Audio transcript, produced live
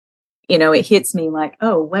it hits me like,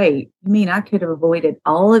 oh, wait, you mean I could have avoided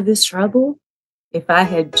all of this trouble if I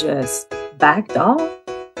had just backed off?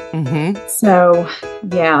 Mm-hmm. So,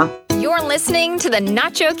 yeah. You're listening to the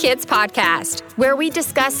Nacho Kids Podcast, where we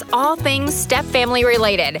discuss all things step-family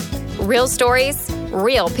related. Real stories,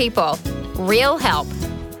 real people, real help.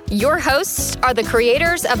 Your hosts are the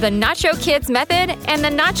creators of the Nacho Kids Method and the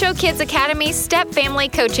Nacho Kids Academy Step Family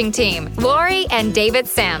Coaching Team, Lori and David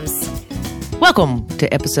Sims. Welcome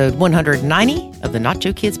to episode 190 of the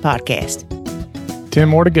Nacho Kids Podcast. 10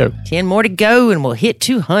 more to go. 10 more to go, and we'll hit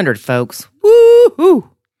 200, folks. Woo-hoo!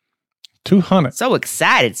 200. So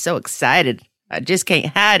excited. I just can't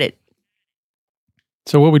hide it.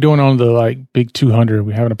 So what are we doing on the big 200? Are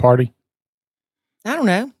we having a party? I don't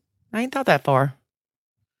know. I ain't thought that far.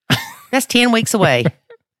 That's 10 weeks away.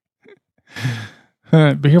 Be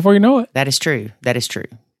here before you know it. That is true.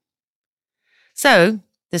 So,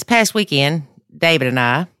 this past weekend, David and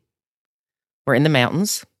I were in the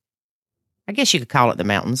mountains. I guess you could call it the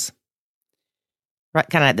mountains. Right,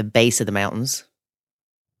 kind of at the base of the mountains.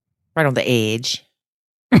 Right on the edge.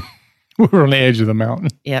 We were on the edge of the mountain.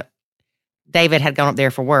 Yep. David had gone up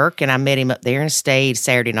there for work, and I met him up there and stayed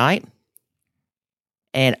Saturday night.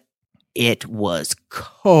 And it was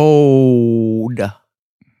cold.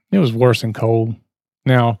 It was worse than cold.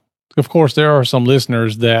 Now, of course, there are some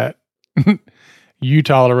listeners that you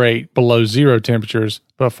tolerate below zero temperatures,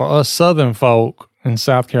 but for us Southern folk in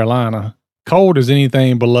South Carolina, cold is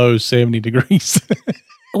anything below 70 degrees.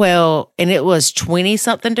 Well, and it was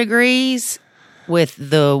 20-something degrees with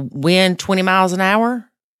the wind 20 miles an hour.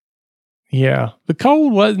 Yeah. The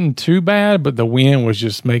cold wasn't too bad, but the wind was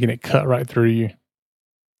just making it cut right through you.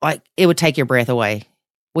 Like, it would take your breath away.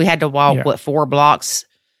 We had to walk, 4 blocks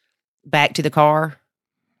back to the car?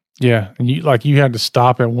 Yeah. And you had to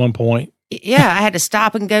stop at one point. Yeah, I had to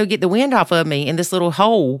stop and go get the wind off of me in this little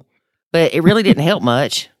hole. But it really didn't help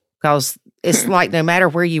much because it's like no matter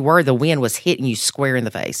where you were, the wind was hitting you square in the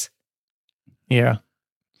face. Yeah.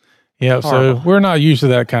 Yeah, Horrible. So we're not used to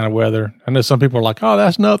that kind of weather. I know some people are like, oh,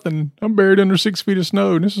 that's nothing. I'm buried under 6 feet of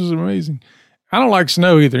snow. This is amazing. I don't like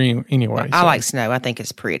snow either anyway. I like snow. I think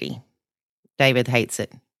it's pretty. David hates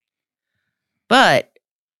it. But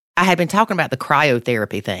I had been talking about the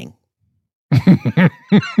cryotherapy thing.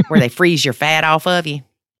 Where they freeze your fat off of you.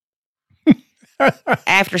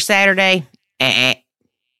 After Saturday,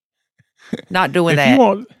 not doing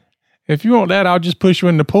that. If you want that, I'll just push you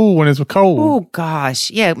in the pool when it's cold. Oh, gosh.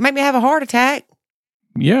 Yeah, make me have a heart attack.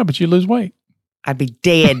 Yeah, but you lose weight. I'd be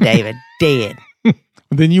dead, David. Dead.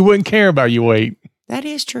 Then you wouldn't care about your weight. That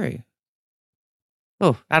is true.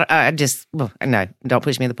 Oh, no, don't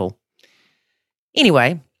push me in the pool.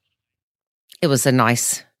 Anyway, it was a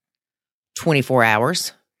nice 24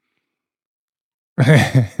 hours.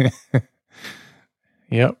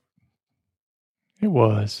 Yep. It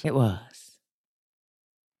was.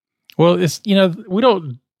 Well, it's, we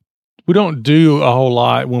don't do a whole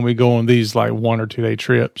lot when we go on these 1 or 2 day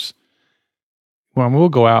trips. Well, we'll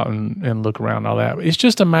go out and look around and all that. It's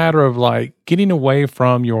just a matter of getting away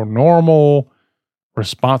from your normal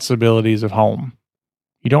responsibilities of home.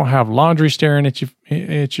 You don't have laundry staring at you,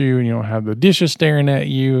 and you don't have the dishes staring at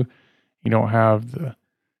you. You don't have the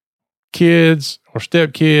kids or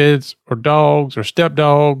stepkids or dogs or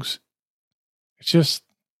stepdogs. It's just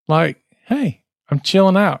hey, I'm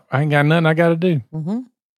chilling out. I ain't got nothing I got to do. Mm-hmm.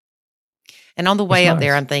 And on the way up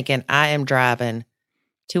there, I'm thinking I am driving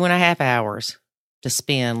 2.5 hours to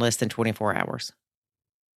spend less than 24 hours.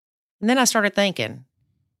 And then I started thinking,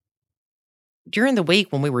 during the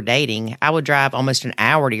week when we were dating, I would drive almost an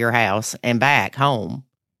hour to your house and back home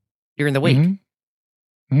during the week.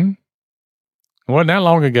 Mm-hmm. Mm-hmm. It wasn't that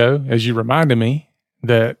long ago, as you reminded me,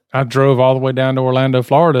 that I drove all the way down to Orlando,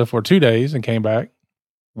 Florida for 2 days and came back.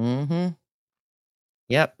 Mm-hmm.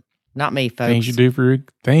 Yep. Not me, folks. Things you do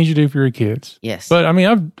for your kids. Yes. But I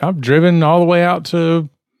mean, I've driven all the way out to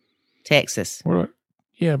Texas. but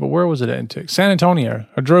where was it at in Texas? San Antonio.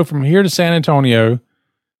 I drove from here to San Antonio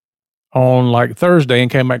on Thursday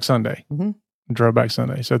and came back Sunday. Mm-hmm. Drove back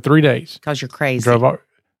Sunday. So 3 days. Because you're crazy. Drove out,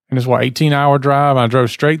 and it's 18-hour drive. I drove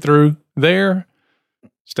straight through there,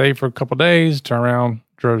 stayed for a couple of days, turned around,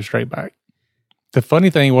 drove straight back. The funny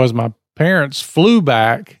thing was my parents flew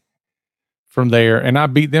back from there, and I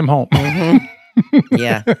beat them home. Mm-hmm.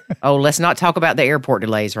 Yeah. Oh, let's not talk about the airport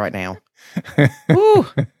delays right now. Woo.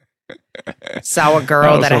 Saw a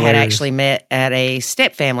girl that I had actually met at a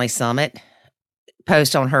step family summit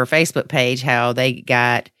post on her Facebook page how they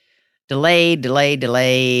got delayed.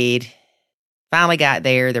 Finally got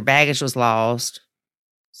there. Their baggage was lost.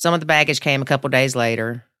 Some of the baggage came a couple days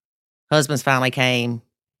later. Husbands finally came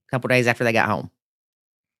a couple days after they got home.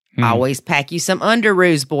 Always pack you some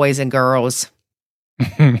underoos, boys and girls.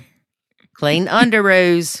 Clean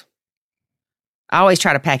underoos. I always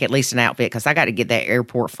try to pack at least an outfit because I got to get that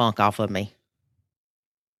airport funk off of me.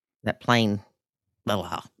 That plain,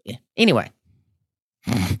 blah. Yeah. Anyway.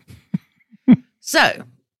 So,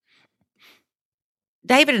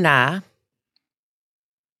 David and I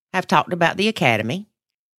have talked about the academy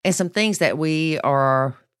and some things that we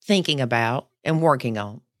are thinking about and working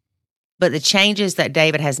on. But the changes that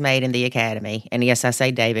David has made in the academy, and yes, I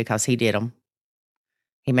say David because he did them.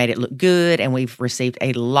 He made it look good, and we've received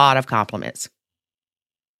a lot of compliments.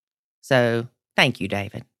 So thank you,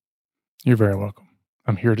 David. You're very welcome.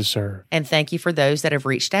 I'm here to serve. And thank you for those that have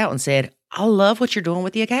reached out and said, I love what you're doing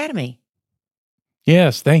with the academy.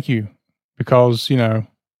 Yes, thank you. Because,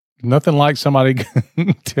 nothing like somebody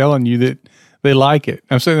telling you that they like it.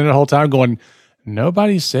 I'm sitting there the whole time going,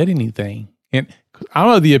 nobody said anything. And I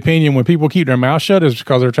don't know, the opinion when people keep their mouth shut is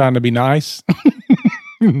because they're trying to be nice.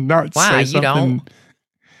 Not Why? say something. You don't?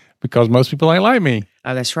 Because most people ain't like me.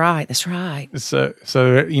 Oh, that's right. That's right. So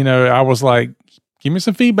I was like, give me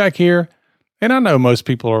some feedback here. And I know most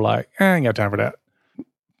people are like, I ain't got time for that.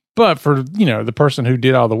 But for, the person who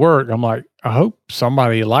did all the work, I'm like, I hope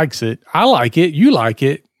somebody likes it. I like it. You like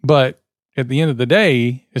it. But at the end of the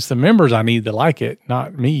day, it's the members I need to like it,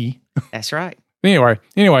 not me. That's right. Anyway,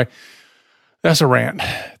 that's a rant.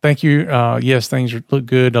 Thank you. Yes, things look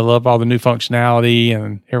good. I love all the new functionality,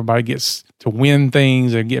 and everybody gets to win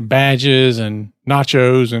things and get badges and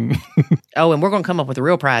nachos and oh, and we're going to come up with the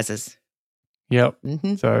real prizes. Yep.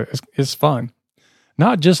 Mm-hmm. So it's fun.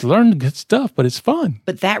 Not just learn good stuff, but it's fun.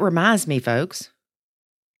 But that reminds me, folks,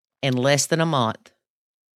 in less than a month,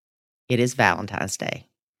 it is Valentine's Day.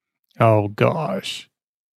 Oh, gosh.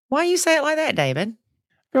 Why you say it like that, David?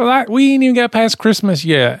 Well, we ain't even got past Christmas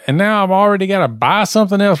yet, and now I've already got to buy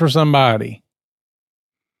something else for somebody.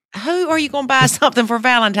 Who are you going to buy something for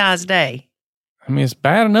Valentine's Day? I mean, it's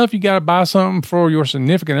bad enough you got to buy something for your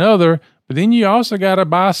significant other, but then you also got to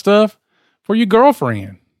buy stuff for your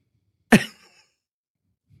girlfriend.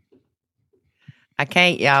 I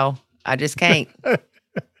can't, y'all. I just can't.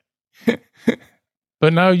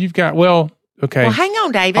 But no, you've got, okay. Well, hang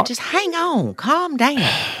on, David. Just hang on. Calm down.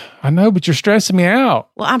 I know, but you're stressing me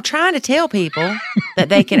out. Well, I'm trying to tell people that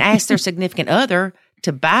they can ask their significant other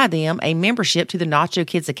to buy them a membership to the Nacho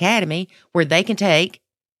Kids Academy where they can take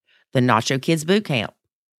the Nacho Kids Boot Camp.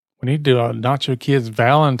 We need to do a Nacho Kids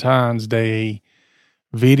Valentine's Day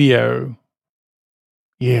video.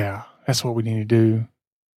 Yeah, that's what we need to do.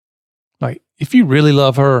 Like, if you really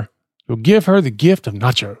love her, you'll give her the gift of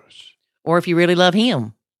nachos. Or if you really love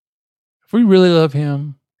him. If we really love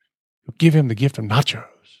him, you'll give him the gift of nachos.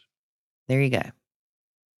 There you go.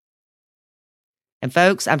 And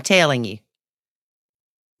folks, I'm telling you,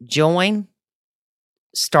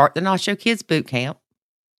 start the Nacho Kids Boot Camp.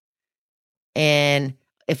 And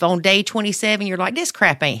if on day 27, you're like, this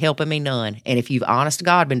crap ain't helping me none. And if you've honest to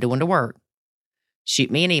God been doing the work,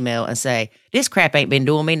 shoot me an email and say, this crap ain't been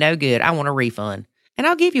doing me no good. I want a refund. And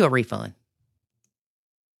I'll give you a refund.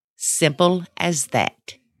 Simple as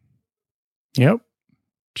that. Yep.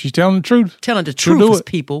 She's telling the truth. Telling the truth,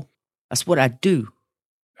 people. That's what I do.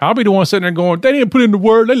 I'll be the one sitting there going, they didn't put in the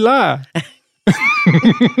word. They lie.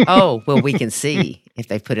 Oh, well, we can see if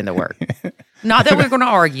they put in the work. Not that we're going to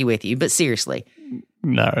argue with you, but seriously.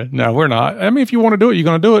 No, we're not. I mean, if you want to do it, you're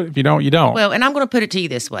going to do it. If you don't, you don't. Well, and I'm going to put it to you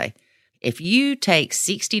this way. If you take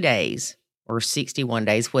 60 days or 61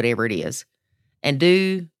 days, whatever it is, and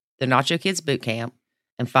do the Nacho Kids Boot Camp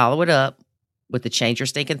and follow it up with the Change Your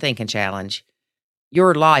Stinking Thinking Challenge,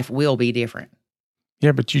 your life will be different.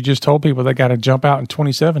 Yeah, but you just told people they got to jump out in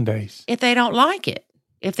 27 days. If they don't like it,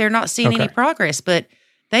 if they're not seeing any progress, but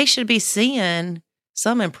they should be seeing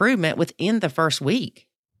some improvement within the first week.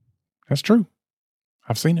 That's true.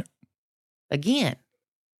 I've seen it. Again.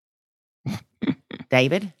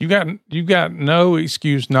 David? You got no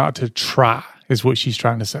excuse not to try, is what she's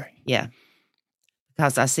trying to say. Yeah.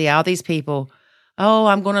 Because I see all these people,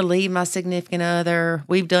 I'm going to leave my significant other.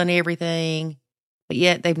 We've done everything. But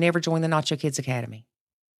yet they've never joined the Nacho Kids Academy.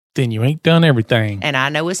 Then you ain't done everything. And I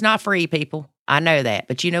know it's not free, people. I know that.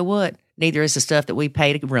 But you know what? Neither is the stuff that we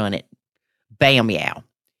pay to run it. Bam, yow.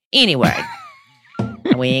 Anyway,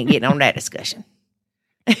 we ain't getting on that discussion.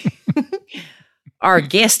 Our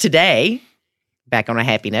guest today, back on a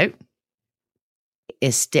happy note,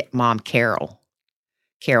 is Stepmom Carol.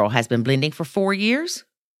 Carol has been blending for 4 years,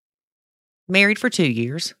 married for 2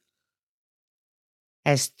 years,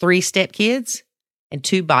 has 3 stepkids and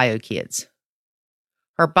 2 bio kids.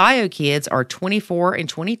 Her bio kids are 24 and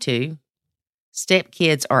 22.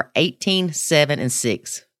 Stepkids are 18, 7, and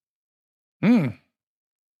 6.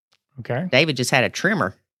 Okay. David just had a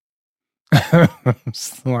tremor.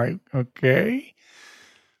 It's like, okay.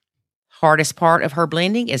 Hardest part of her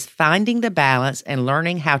blending is finding the balance and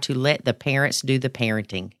learning how to let the parents do the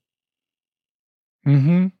parenting.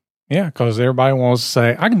 Mm-hmm. Yeah, because everybody wants to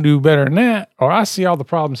say, I can do better than that, or I see all the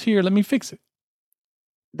problems here. Let me fix it.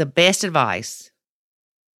 The best advice: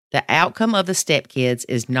 the outcome of the stepkids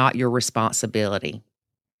is not your responsibility.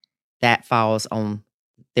 That falls on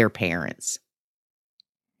their parents.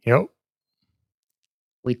 Yep.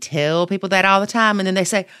 We tell people that all the time, and then they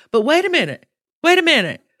say, but wait a minute,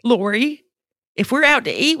 Lori. If we're out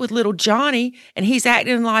to eat with little Johnny and he's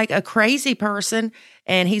acting like a crazy person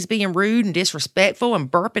and he's being rude and disrespectful and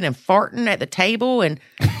burping and farting at the table and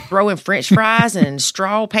throwing French fries and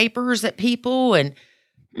straw papers at people and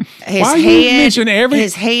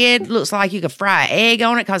his head looks like you could fry an egg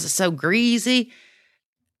on it because it's so greasy.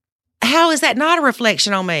 How is that not a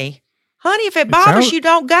reflection on me? Honey, if it bothers you,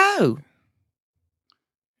 don't go.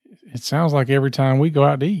 It sounds like every time we go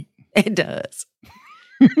out to eat. It does.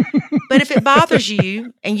 But if it bothers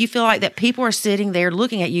you and you feel like that people are sitting there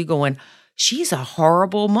looking at you going, she's a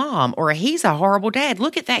horrible mom or he's a horrible dad,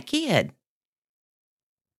 look at that kid.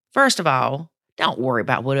 First of all, don't worry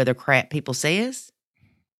about what other crap people says.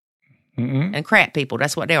 Mm-mm. And crap people,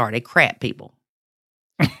 that's what they are. They crap people.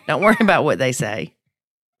 Don't worry about what they say.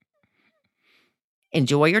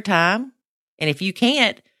 Enjoy your time. And if you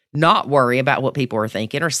can't not worry about what people are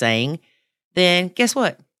thinking or saying, then guess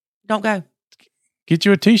what? Don't go. Get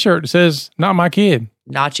you a t-shirt that says, not my kid.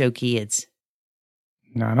 Nacho Kids.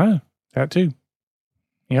 No, no. That too.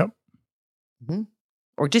 Yep. Mm-hmm.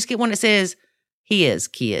 Or just get one that says, his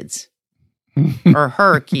kids. Or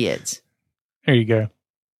her kids. There you go.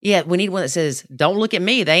 Yeah, we need one that says, don't look at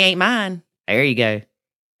me. They ain't mine. There you go.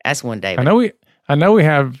 That's one, David. I know we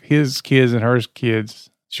have his kids and her kids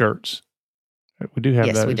shirts. We do have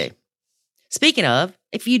those. Yes, we do. Speaking of,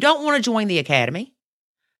 if you don't want to join the academy,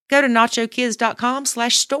 go to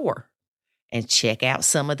nachokids.com/store and check out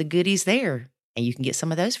some of the goodies there. And you can get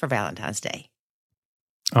some of those for Valentine's Day.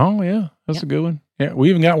 Oh, yeah. That's a good one. Yeah, we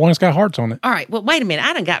even got one that's got hearts on it. All right. Well, wait a minute.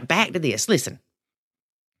 I done got back to this. Listen.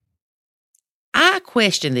 I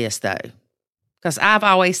question this, though, because I've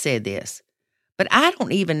always said this. But I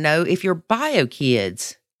don't even know if your bio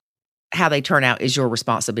kids, how they turn out is your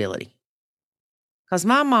responsibility. Because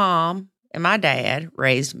my mom and my dad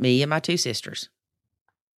raised me and my two sisters.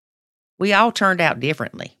 We all turned out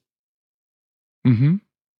differently. Mm-hmm.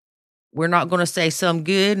 We're not going to say some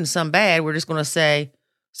good and some bad. We're just going to say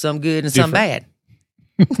some good and some bad.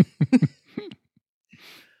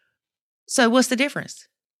 So what's the difference?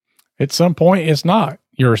 At some point, it's not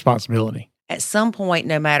your responsibility. At some point,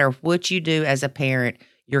 no matter what you do as a parent,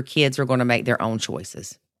 your kids are going to make their own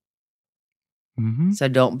choices. Mm-hmm. So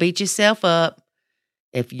don't beat yourself up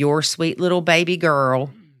if your sweet little baby girl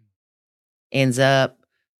ends up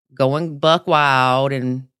going buck wild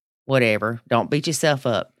and whatever. Don't beat yourself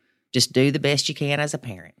up. Just do the best you can as a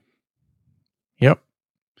parent. Yep.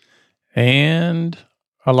 And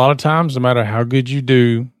a lot of times, no matter how good you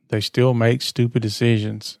do, they still make stupid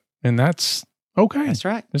decisions. And that's okay. That's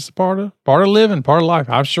right. It's a part of living, part of life.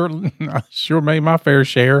 I sure made my fair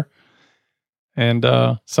share. And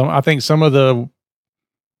I think some of the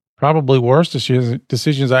probably worst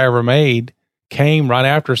decisions I ever made came right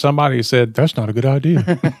after somebody said, that's not a good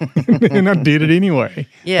idea. And I did it anyway.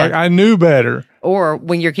 Yeah. Like, I knew better. Or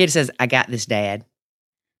when your kid says, I got this, Dad.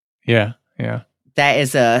 Yeah. Yeah. That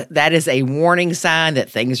is a warning sign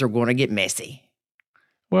that things are going to get messy.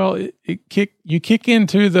 Well, you kick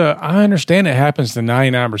into the, I understand it happens to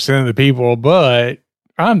 99% of the people, but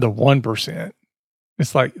I'm the 1%.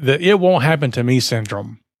 It's like the it won't happen to me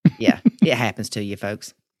syndrome. Yeah, it happens to you,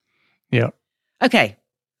 folks. Yeah. Okay.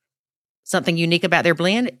 Something unique about their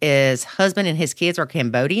blend is husband and his kids are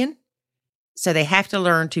Cambodian, so they have to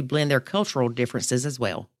learn to blend their cultural differences as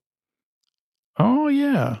well. Oh,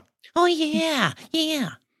 yeah. Oh, yeah.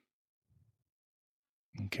 Yeah.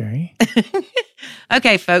 Okay.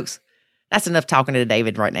 Okay, folks. That's enough talking to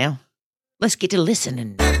David right now. Let's get to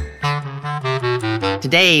listening.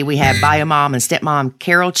 Today, we have bio mom and stepmom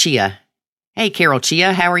Carol Chia. Hey, Carol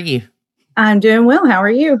Chia, how are you? I'm doing well. How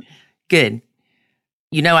are you? Good.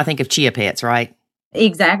 You know I think of Chia Pets, right?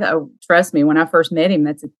 Exactly. Oh, trust me, when I first met him,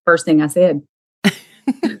 that's the first thing I said.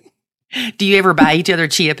 Do you ever buy each other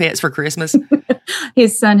Chia Pets for Christmas?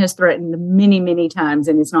 His son has threatened many, many times,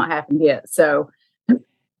 and it's not happened yet. So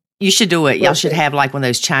you should do it. Y'all should have like one of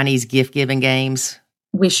those Chinese gift-giving games.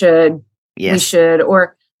 We should. Yes. We should.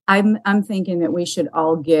 Or I'm thinking that we should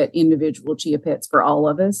all get individual Chia Pets for all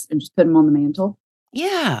of us and just put them on the mantle.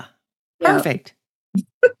 Yeah. Perfect.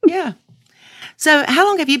 Yeah. So how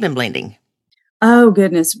long have you been blending? Oh,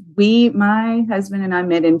 goodness. My husband and I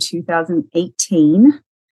met in 2018.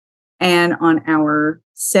 And on our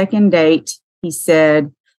second date, he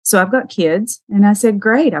said, so I've got kids. And I said,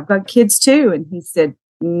 great, I've got kids too. And he said,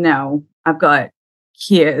 no, I've got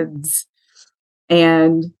kids.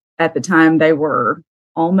 And at the time, they were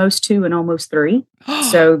almost 2 and almost 3.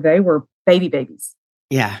 So they were babies.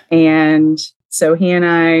 Yeah. And so he and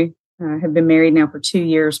I have been married now for 2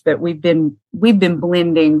 years, but we've been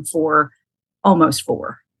blending for almost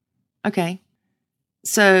 4. Okay.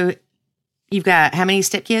 So you've got how many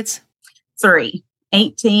stepkids? 3,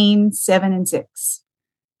 18, 7, and 6.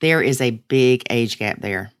 There is a big age gap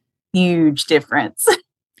there. Huge difference.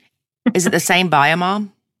 Is it the same bio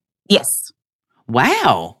mom? Yes.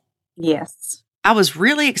 Wow. Yes. I was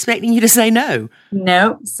really expecting you to say no.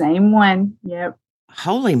 Nope. Same one. Yep.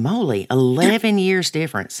 Holy moly. 11 years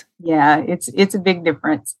difference. Yeah. It's a big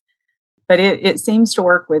difference, but it seems to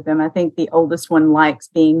work with them. I think the oldest one likes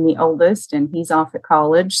being the oldest, and he's off at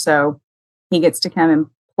college. So he gets to come and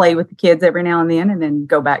play with the kids every now and then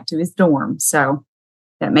go back to his dorm. So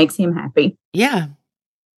that makes him happy. Yeah.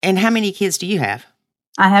 And how many kids do you have?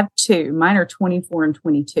 I have 2. Mine are 24 and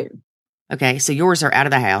 22. Okay. So yours are out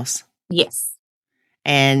of the house. Yes.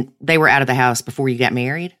 And they were out of the house before you got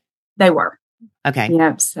married? They were. Okay.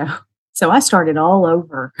 Yep. So I started all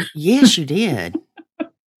over. Yes, you did.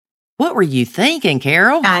 What were you thinking,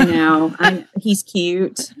 Carol? I know. He's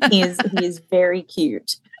cute. He is very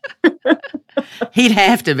cute. He'd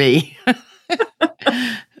have to be.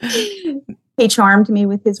 He charmed me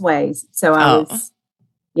with his ways. So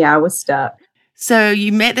I was stuck. So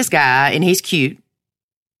you met this guy and he's cute.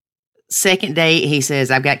 Second date, he says,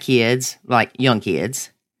 I've got kids, like young kids.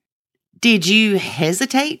 Did you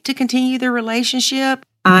hesitate to continue the relationship?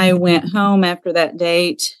 I went home after that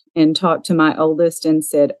date and talked to my oldest and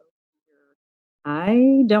said,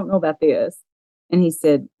 I don't know about this. And he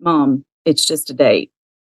said, Mom, it's just a date.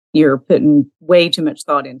 You're putting way too much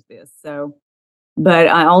thought into this. So, but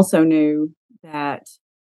I also knew that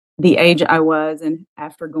the age I was, and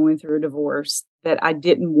after going through a divorce, that I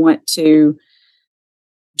didn't want to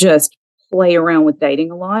just play around with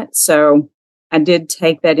dating a lot. So I did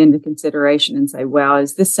take that into consideration and say, wow,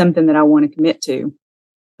 is this something that I want to commit to?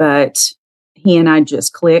 But he and I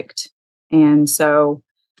just clicked. And so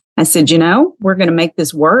I said, we're going to make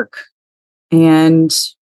this work. And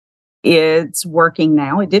it's working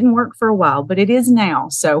now. It didn't work for a while, but it is now.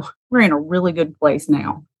 So we're in a really good place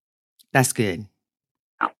now. That's good.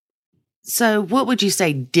 So what would you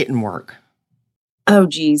say didn't work? Oh,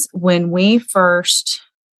 geez. When we first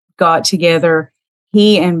got together,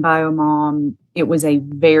 he and Biomom, it was a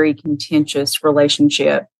very contentious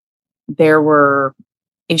relationship. There were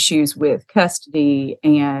issues with custody,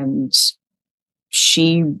 and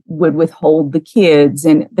she would withhold the kids,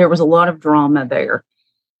 and there was a lot of drama there.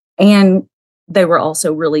 And they were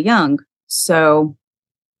also really young. So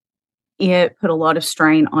it put a lot of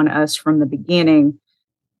strain on us from the beginning.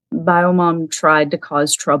 Biomom tried to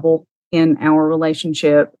cause trouble in our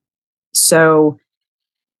relationship. So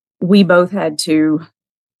we both had to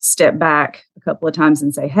step back a couple of times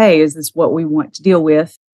and say, hey, is this what we want to deal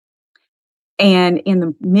with? And in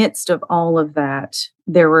the midst of all of that,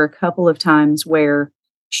 there were a couple of times where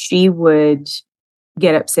she would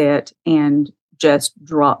get upset and just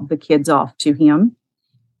drop the kids off to him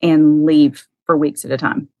and leave for weeks at a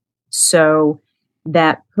time. So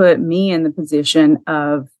that put me in the position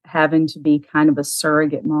of having to be kind of a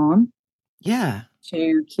surrogate mom. Yeah.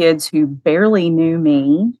 To kids who barely knew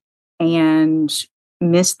me and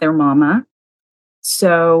missed their mama.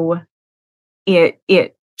 So it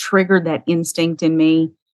triggered that instinct in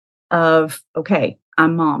me of, okay,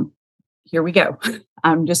 I'm mom. Here we go.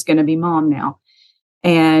 I'm just going to be mom now.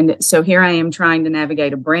 And so here I am trying to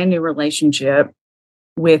navigate a brand new relationship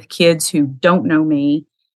with kids who don't know me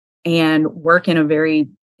and work in a very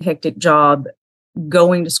hectic job,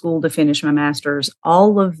 going to school to finish my master's.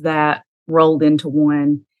 All of that rolled into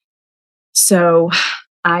one. So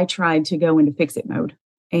I tried to go into fix-it mode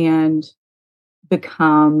and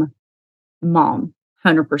become mom,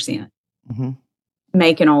 100%. Mm-hmm.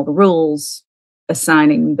 Making all the rules,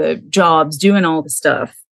 assigning the jobs, doing all the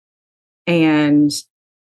stuff. And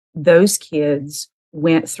those kids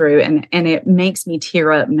went through, and it makes me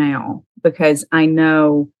tear up now because I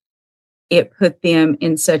know it put them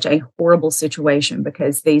in such a horrible situation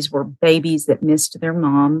because these were babies that missed their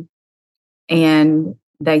mom and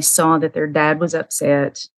they saw that their dad was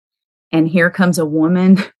upset. And here comes a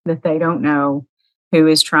woman that they don't know who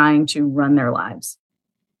is trying to run their lives.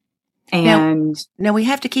 And now we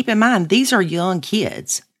have to keep in mind, these are young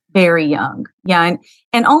kids. Very young. Yeah.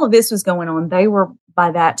 And all of this was going on.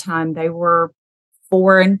 By that time, they were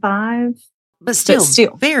 4 and 5. But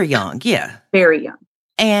still very young. Yeah. Very young.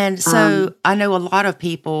 And so I know a lot of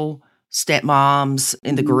people, stepmoms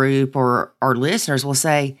in the group or our listeners will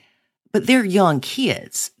say, but they're young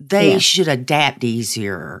kids. They should adapt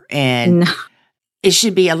easier. And it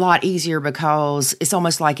should be a lot easier because it's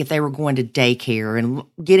almost like if they were going to daycare and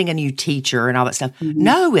getting a new teacher and all that stuff.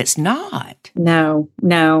 No, it's not. No.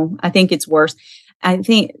 I think it's worse. I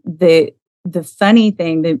think the funny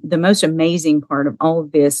thing, the most amazing part of all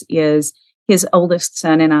of this is his oldest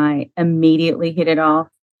son and I immediately hit it off.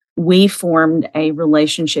 We formed a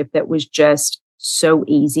relationship that was just so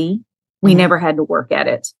easy. We never had to work at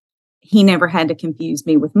it. He never had to confuse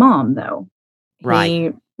me with mom, though. Right. He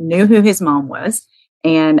knew who his mom was,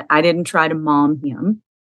 and I didn't try to mom him.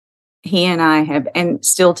 He and I have, and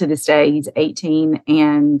still to this day, he's 18,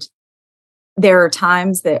 and there are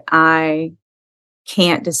times that I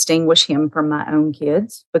can't distinguish him from my own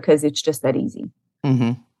kids because it's just that easy.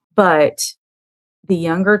 But the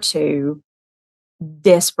younger two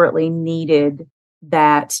desperately needed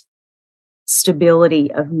that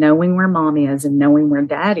stability of knowing where mom is and knowing where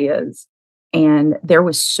dad is. And there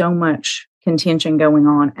was so much contention going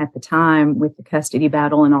on at the time with the custody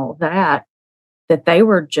battle and all of that they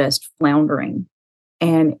were just floundering.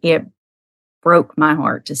 And it broke my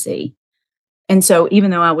heart to see. And so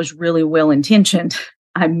even though I was really well-intentioned,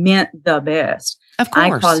 I meant the best. Of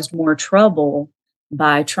course. I caused more trouble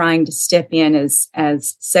by trying to step in as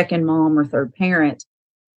second mom or third parent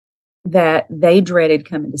that they dreaded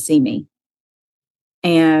coming to see me.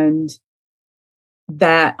 And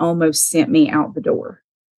that almost sent me out the door.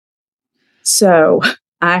 So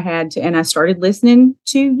I had to, and I started listening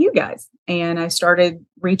to you guys, and I started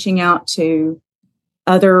reaching out to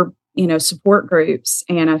other, support groups.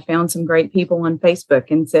 And I found some great people on Facebook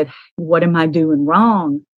and said, what am I doing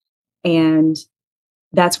wrong? And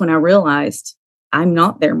that's when I realized I'm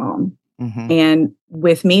not their mom. And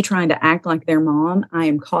with me trying to act like their mom, I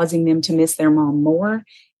am causing them to miss their mom more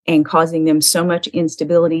and causing them so much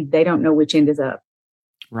instability. They don't know which end is up.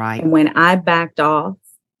 Right. And when I backed off,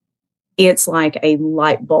 it's like a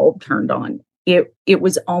light bulb turned on. It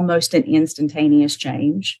was almost an instantaneous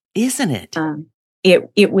change. Isn't it?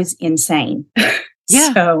 It was insane.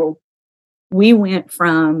 Yeah. So we went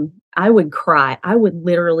from, I would cry. I would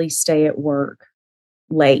literally stay at work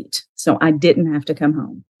late so I didn't have to come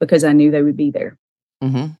home because I knew they would be there.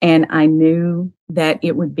 And I knew that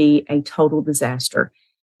it would be a total disaster.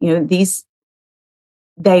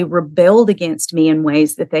 They rebelled against me in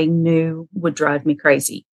ways that they knew would drive me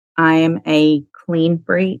crazy. I am a clean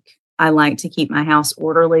freak. I like to keep my house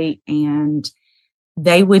orderly, and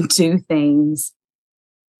they would do things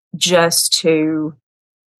just to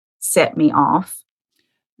set me off.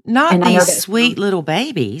 Not these sweet little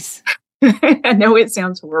babies. I know it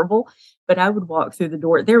sounds horrible, but I would walk through the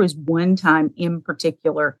door. There was one time in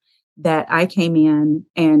particular that I came in,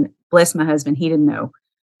 and bless my husband, he didn't know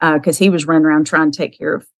because he was running around trying to take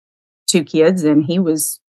care of 2 kids, and he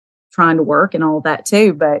was trying to work and all that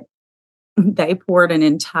too. But they poured an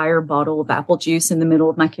entire bottle of apple juice in the middle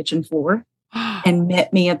of my kitchen floor and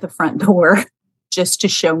met me at the front door just to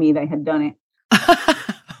show me they had done it.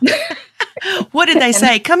 What did they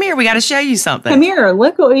say? Come here, we got to show you something. Come here,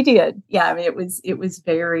 look what we did. Yeah, I mean, it was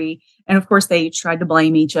very, and of course they each tried to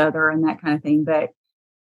blame each other and that kind of thing, but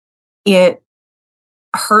it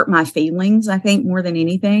hurt my feelings, I think, more than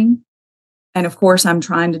anything. And of course, I'm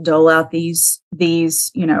trying to dole out these,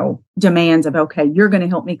 demands of, okay, you're going to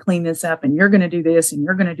help me clean this up, and you're going to do this, and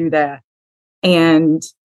you're going to do that. And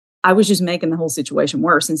I was just making the whole situation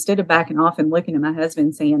worse. Instead of backing off and looking at my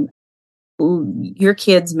husband saying, your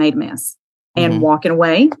kids made a mess, and walking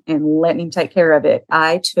away and letting him take care of it,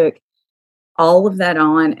 I took all of that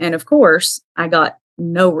on. And of course, I got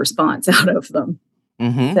no response out of them.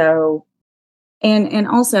 So, and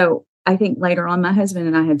also, I think later on, my husband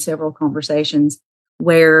and I had several conversations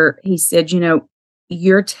where he said,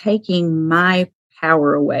 you're taking my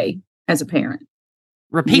power away as a parent.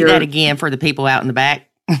 Repeat that again for the people out in the back.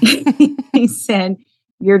 He said,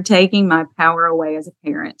 you're taking my power away as a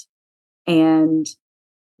parent. And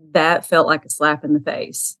that felt like a slap in the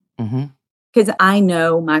face. Because I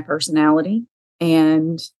know my personality,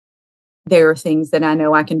 and there are things that I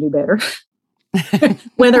know I can do better.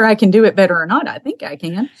 Whether I can do it better or not, I think I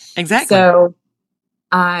can. Exactly. So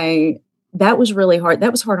that was really hard.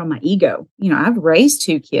 That was hard on my ego. I've raised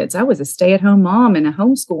 2 kids. I was a stay-at-home mom and a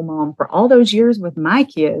homeschool mom for all those years with my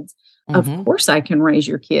kids. Of course I can raise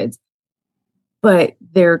your kids, but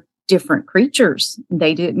they're different creatures.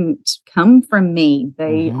 They didn't come from me.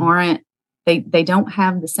 They aren't They don't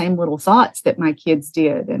have the same little thoughts that my kids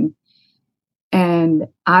did. And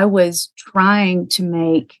I was trying to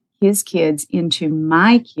make his kids into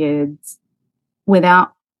my kids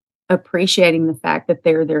without appreciating the fact that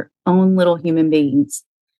they're their own little human beings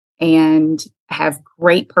and have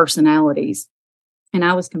great personalities. And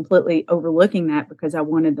I was completely overlooking that because I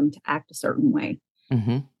wanted them to act a certain way.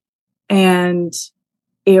 Mm-hmm. And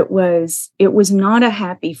it was not a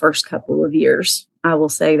happy first couple of years. I will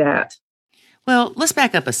say that. Well, let's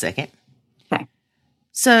back up a second. Okay.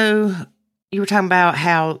 So you were talking about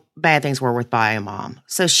how bad things were with bio mom.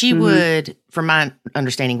 So she would, from my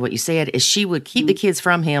understanding, what you said is she would keep the kids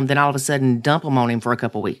from him, then all of a sudden dump them on him for a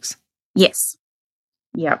couple weeks. Yes.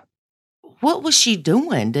 Yep. What was she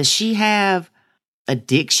doing? Does she have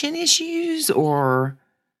addiction issues or?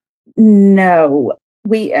 No,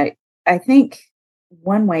 I think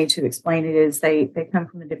one way to explain it is they come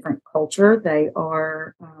from a different culture. They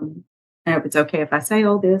are, I hope it's okay if I say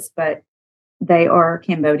all this, but they are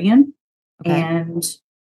Cambodian. Okay. And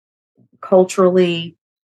culturally,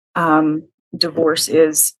 divorce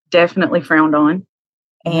is definitely frowned on.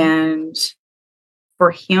 Mm-hmm. And for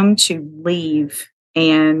him to leave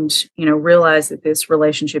and, realize that this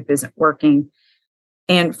relationship isn't working.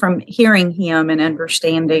 And from hearing him and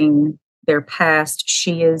understanding their past,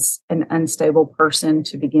 she is an unstable person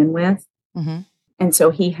to begin with. Mm-hmm. And so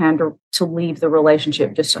he had to leave the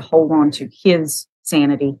relationship just to hold on to his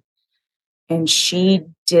sanity. And she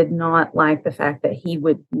did not like the fact that he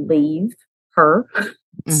would leave her.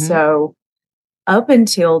 Mm-hmm. So up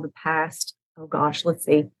until the past,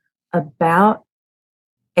 about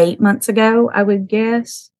 8 months ago, I would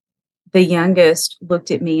guess, the youngest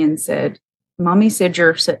looked at me and said, Mommy said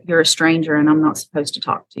you're a stranger and I'm not supposed to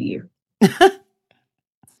talk to you.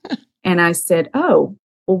 And I said, oh,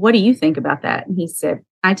 well, what do you think about that? And he said,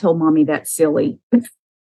 I told Mommy that's silly.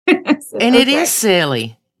 Said, and it is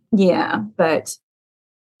silly. Yeah, but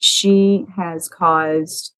she has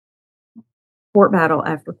caused court battle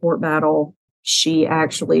after court battle. She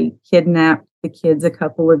actually kidnapped the kids a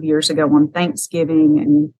couple of years ago on Thanksgiving,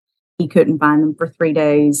 and he couldn't find them for 3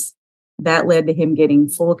 days. That led to him getting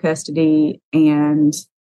full custody, and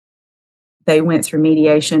they went through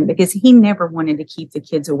mediation because he never wanted to keep the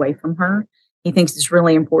kids away from her. He thinks it's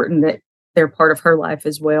really important that they're part of her life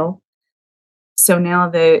as well. So now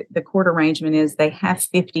the court arrangement is they have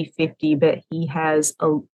 50-50, but he has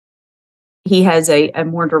a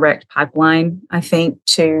more direct pipeline, I think,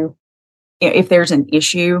 to if there's an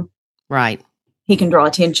issue, right, he can draw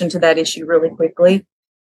attention to that issue really quickly.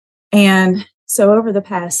 And so over the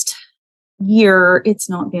past year, it's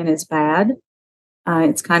not been as bad.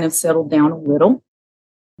 It's kind of settled down a little.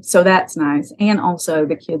 So that's nice. And also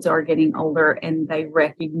the kids are getting older and they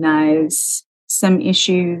recognize some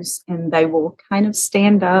issues and they will kind of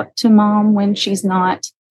stand up to Mom when she's not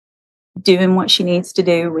doing what she needs to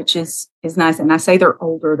do, which is nice. And I say they're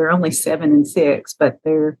older, they're only 7 and 6, but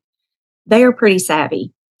they are pretty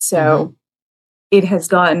savvy. So it has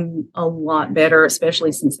gotten a lot better,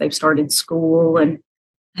 especially since they've started school and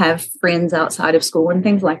have friends outside of school and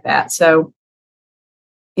things like that. So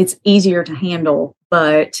it's easier to handle,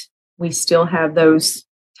 but we still have those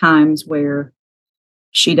times where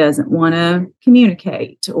she doesn't want to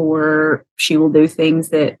communicate, or she will do things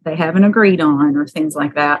that they haven't agreed on, or things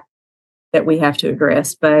like that we have to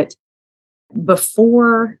address. But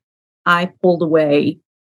before I pulled away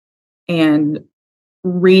and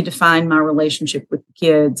redefined my relationship with the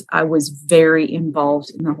kids, I was very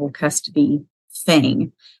involved in the whole custody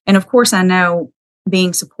thing. And of course, I know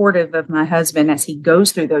being supportive of my husband as he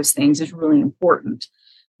goes through those things is really important.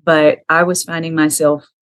 But I was finding myself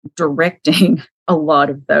directing a lot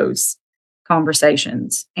of those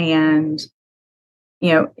conversations and,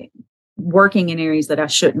 working in areas that I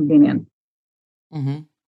shouldn't have been in. Mm-hmm.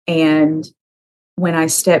 And when I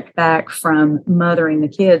stepped back from mothering the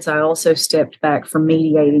kids, I also stepped back from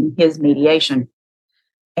mediating his mediation.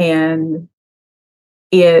 And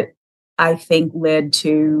it, I think, led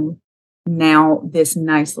to now this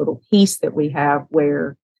nice little piece that we have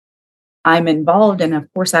where I'm involved. And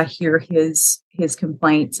of course, I hear his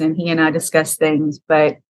complaints and he and I discuss things,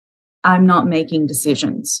 but I'm not making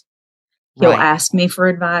decisions. He'll ask me for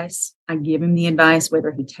advice. I give him the advice,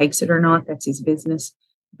 whether he takes it or not, that's his business.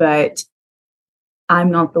 But I'm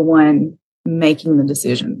not the one making the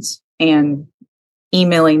decisions and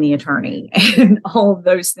emailing the attorney and all of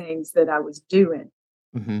those things that I was doing.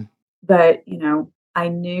 Mm-hmm. But, I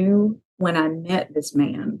knew when I met this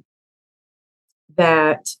man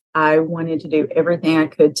that I wanted to do everything I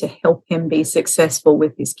could to help him be successful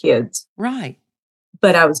with his kids. Right.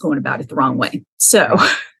 But I was going about it the wrong way. So.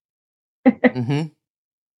 Mm-hmm.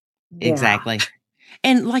 Exactly.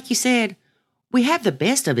 And like you said, we have the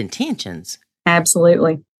best of intentions.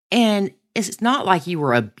 Absolutely. And it's not like you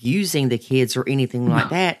were abusing the kids or anything like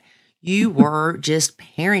that. You were just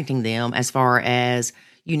parenting them as far as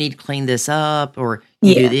you need to clean this up or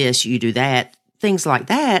you do this, you do that, things like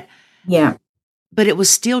that. Yeah. But it was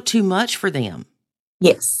still too much for them.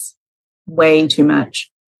 Yes. Way too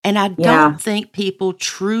much. And I don't think people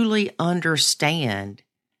truly understand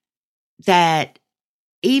that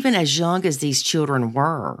even as young as these children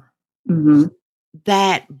were,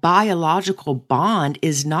 that biological bond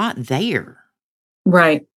is not there.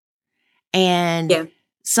 Right. And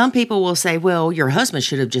some people will say, well, your husband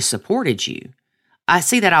should have just supported you. I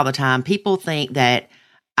see that all the time. People think that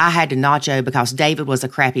I had to Nacho because David was a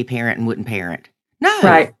crappy parent and wouldn't parent.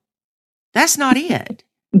 No, that's not it.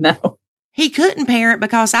 No. He couldn't parent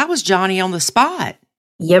because I was Johnny on the spot.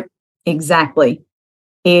 Yep, exactly.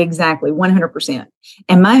 Exactly, 100%.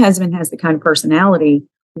 And my husband has the kind of personality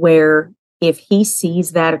where if he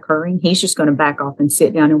sees that occurring, he's just going to back off and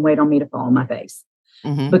sit down and wait on me to fall on my face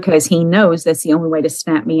because he knows that's the only way to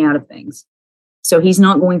snap me out of things. So he's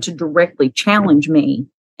not going to directly challenge me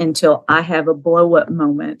until I have a blow up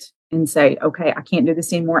moment and say, okay, I can't do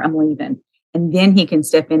this anymore. I'm leaving. And then he can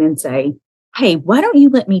step in and say, hey, why don't you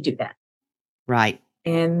let me do that? Right.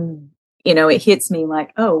 And, you know, it hits me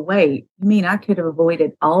like, oh, wait, you mean I could have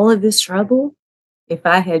avoided all of this trouble if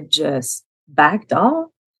I had just backed off?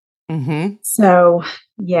 So,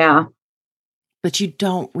 yeah. But you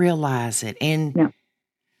don't realize it. And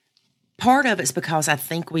part of it's because I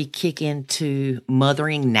think we kick into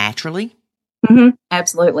mothering naturally.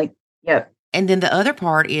 Absolutely. Yep. And then the other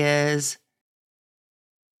part is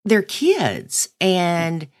they're kids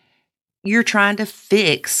and you're trying to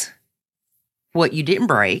fix what you didn't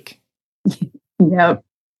break. Yep.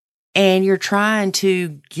 And you're trying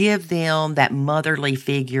to give them that motherly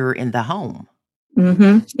figure in the home.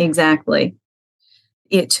 Exactly.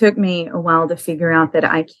 It took me a while to figure out that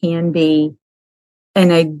I can be,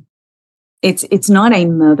 it's not a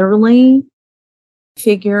motherly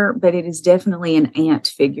figure, but it is definitely an aunt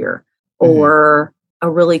figure or a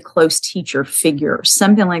really close teacher figure,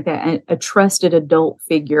 something like that, a trusted adult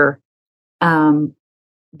figure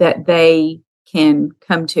that they can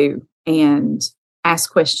come to and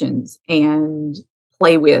ask questions and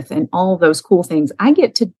play with and all those cool things. I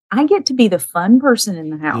get to be the fun person in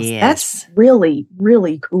the house. Yes. That's really,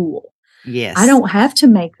 really cool. Yes. I don't have to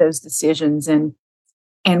make those decisions and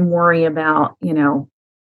worry about, you know,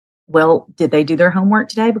 well, did they do their homework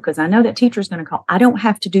today? Because I know that teacher's going to call. I don't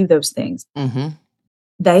have to do those things.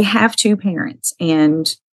 They have two parents. And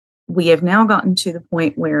we have now gotten to the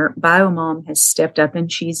point where BioMom has stepped up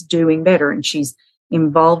and she's doing better and she's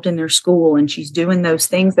involved in their school and she's doing those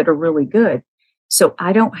things that are really good. So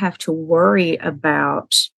I don't have to worry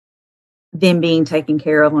about them being taken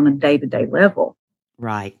care of on a day-to-day level.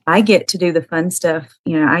 Right. I get to do the fun stuff.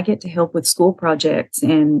 You know, I get to help with school projects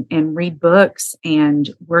and read books, and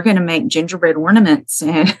we're going to make gingerbread ornaments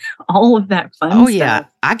and all of that fun stuff. Oh, yeah.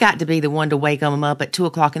 I got to be the one to wake them up at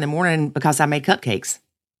 2:00 in the morning because I made cupcakes.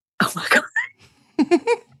 Oh, my God.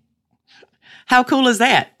 How cool is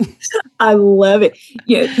that? I love it.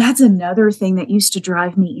 Yeah, that's another thing that used to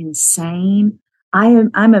drive me insane.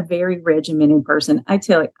 I'm a very regimented person. I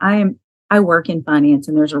tell you, I work in finance,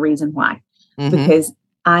 and there's a reason why. Because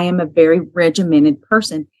I am a very regimented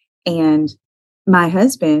person. And my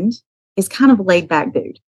husband is kind of a laid back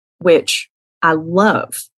dude, which I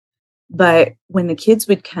love. But when the kids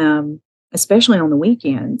would come, especially on the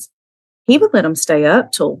weekends, he would let them stay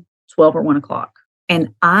up till 12 or 1 o'clock.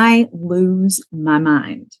 And I lose my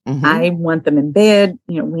mind. I want them in bed.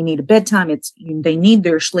 You know, we need a bedtime. They need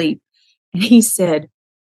their sleep. And he said,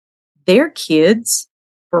 they're kids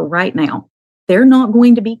for right now. They're not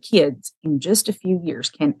going to be kids in just a few years.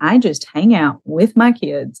 Can I just hang out with my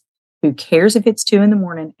kids? Who cares if it's 2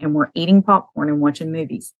 a.m. and we're eating popcorn and watching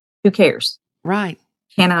movies? Who cares? Right.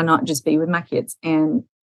 Can I not just be with my kids? And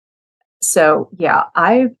so, yeah,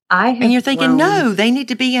 I have. And you're thinking, no, they need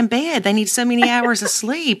to be in bed. They need so many hours of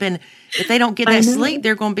sleep. And if they don't get that sleep,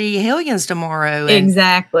 they're going to be hellions tomorrow. And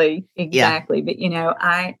exactly. Yeah. But, you know,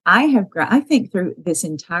 I think through this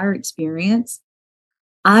entire experience,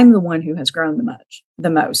 I'm the one who has grown the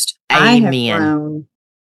most. Amen. I have grown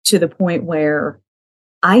to the point where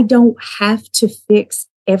I don't have to fix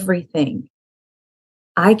everything.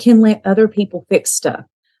 I can let other people fix stuff,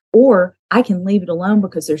 or I can leave it alone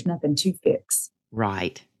because there's nothing to fix.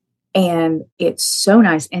 Right. And it's so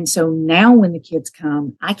nice. And so now when the kids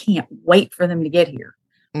come, I can't wait for them to get here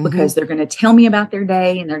because they're going to tell me about their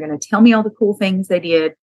day and they're going to tell me all the cool things they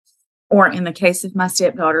did. Or in the case of my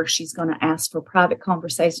stepdaughter, she's going to ask for private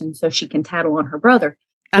conversation so she can tattle on her brother.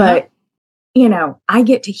 But, I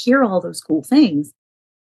get to hear all those cool things.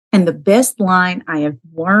 And the best line I have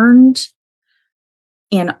learned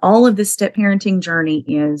in all of this step parenting journey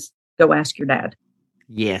is go ask your dad.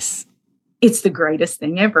 Yes. It's the greatest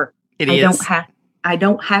thing ever. I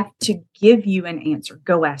don't have to give you an answer.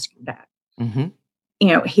 Go ask your dad.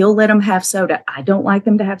 Mm-hmm. He'll let them have soda. I don't like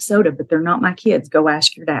them to have soda, but they're not my kids. Go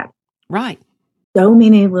ask your dad. Right. So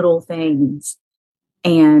many little things.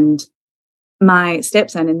 And my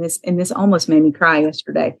stepson, and this almost made me cry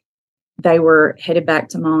yesterday. They were headed back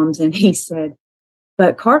to mom's and he said,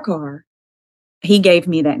 but Car, he gave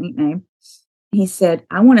me that nickname. He said,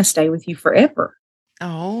 I want to stay with you forever.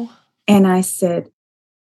 Oh. And I said,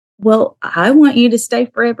 well, I want you to stay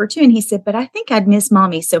forever too. And he said, but I think I'd miss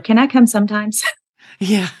mommy. So can I come sometimes?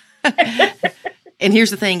 Yeah. And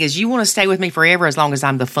here's the thing is you want to stay with me forever as long as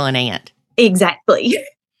I'm the fun aunt. Exactly.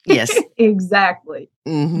 Yes. Exactly.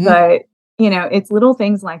 Mm-hmm. But, it's little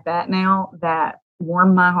things like that now that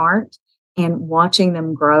warm my heart, and watching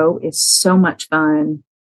them grow is so much fun.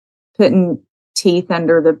 Putting teeth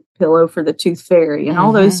under the pillow for the tooth fairy and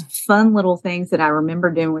all those fun little things that I remember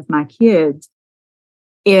doing with my kids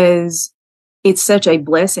it's such a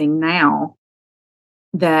blessing now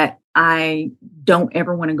that I don't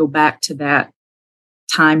ever want to go back to that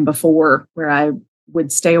time before where I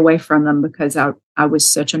would stay away from them because I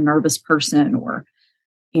was such a nervous person, or,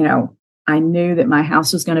 I knew that my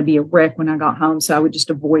house was going to be a wreck when I got home. So I would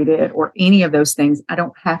just avoid it, or any of those things. I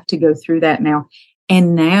don't have to go through that now.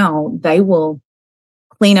 And now they will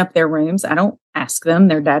clean up their rooms. I don't ask them.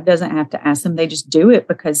 Their dad doesn't have to ask them. They just do it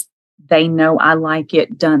because they know I like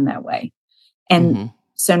it done that way. And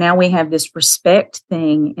so now we have this respect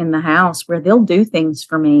thing in the house where they'll do things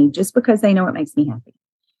for me just because they know it makes me happy.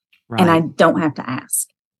 Right. And I don't have to ask.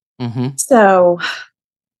 So,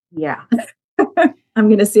 yeah, I'm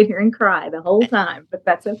going to sit here and cry the whole time, but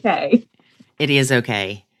that's okay. It is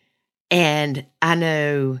okay. And I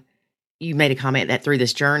know you made a comment that through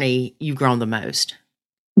this journey, you've grown the most.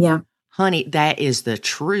 Yeah. Honey, that is the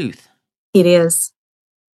truth. It is.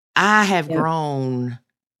 I have grown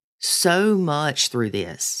so much through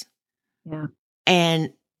this. Yeah.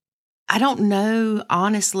 And I don't know,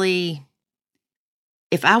 honestly,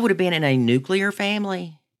 if I would have been in a nuclear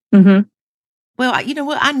family, well, you know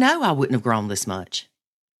what? I know I wouldn't have grown this much.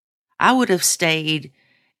 I would have stayed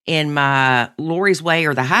in my Lori's way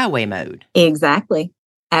or the highway mode. Exactly.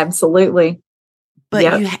 Absolutely.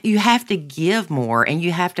 But you have to give more and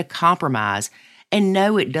you have to compromise. And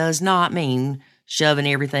no, it does not mean shoving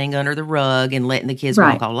everything under the rug and letting the kids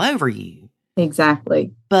walk all over you.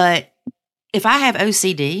 Exactly. But if I have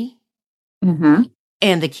OCD and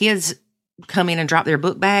the kids come in and drop their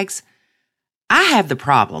book bags, I have the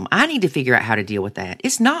problem. I need to figure out how to deal with that.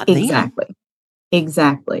 It's not them.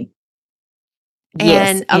 Exactly.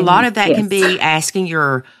 And a lot of that can be asking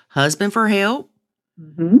your husband for help.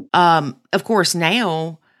 Of course,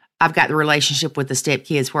 now I've got the relationship with the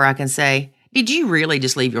stepkids where I can say, did you really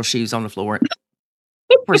just leave your shoes on the floor?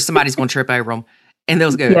 Where somebody's going to trip over them. And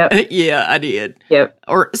they'll go, yeah, I did.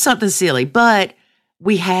 Or something silly. But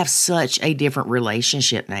we have such a different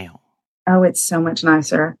relationship now. Oh, it's so much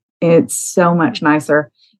nicer. It's so much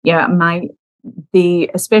nicer. Yeah,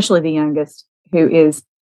 especially the youngest,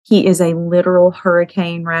 he is a literal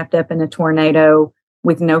hurricane wrapped up in a tornado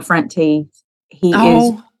with no front teeth. He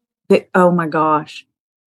is, oh my gosh.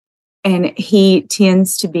 And he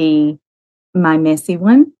tends to be my messy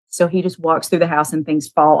one. So he just walks through the house and things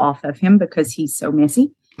fall off of him because he's so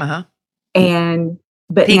messy. But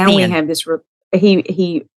now we have this,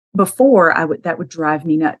 before that would drive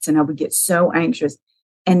me nuts and I would get so anxious.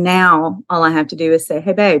 And now all I have to do is say,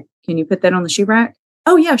 hey, babe, can you put that on the shoe rack?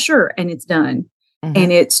 Oh, yeah, sure. And it's done.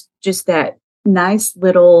 And it's just that nice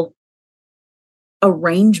little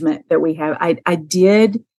arrangement that we have.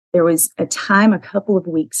 There was a time a couple of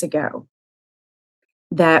weeks ago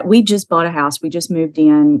that we just bought a house. We just moved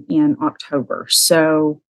in October.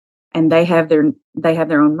 So, and they have their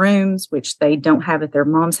own rooms, which they don't have at their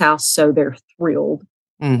mom's house. So they're thrilled.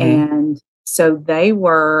 And so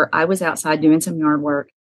I was outside doing some yard work,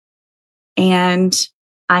 and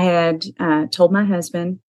I had told my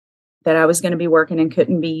husband that I was going to be working and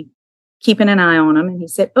couldn't be keeping an eye on him. And he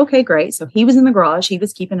said, okay, great. So he was in the garage. He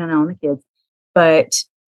was keeping an eye on the kids, but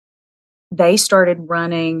they started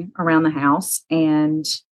running around the house and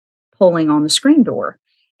pulling on the screen door.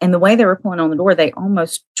 And the way they were pulling on the door, they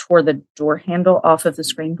almost tore the door handle off of the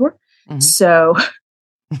screen door. So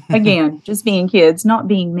again, just being kids, not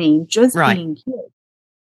being mean, just being kids.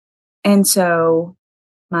 And so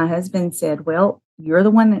my husband said, well, You're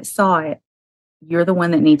the one that saw it. You're the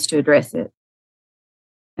one that needs to address it.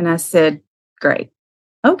 And I said, great.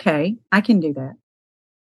 Okay, I can do that.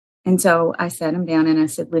 And so I sat him down and I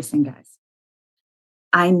said, listen, guys,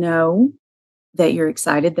 I know that you're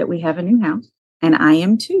excited that we have a new house, and I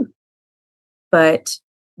am too. But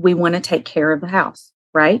we want to take care of the house,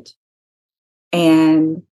 right?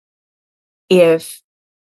 And if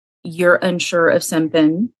you're unsure of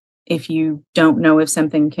something, if you don't know if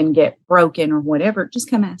something can get broken or whatever, just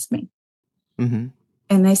come ask me. Mm-hmm.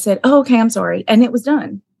 And they said, oh, okay, I'm sorry. And it was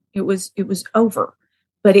done. It was over.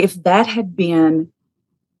 But if that had been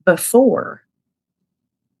before,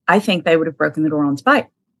 I think they would have broken the door on spite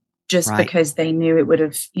just Right. because they knew it would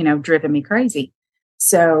have, driven me crazy.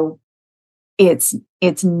 So it's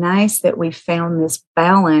nice that we found this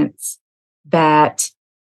balance that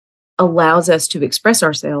allows us to express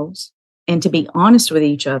ourselves and to be honest with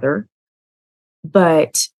each other,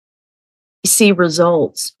 but see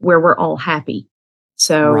results where we're all happy.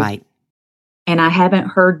 So, Right. And I haven't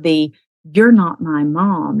heard the "you're not my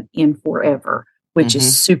mom" in forever, which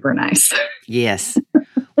is super nice. Yes.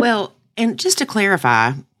 Well, and just to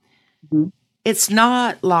clarify, it's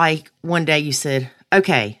not like one day you said,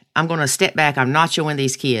 okay, I'm going to step back. I'm nachoing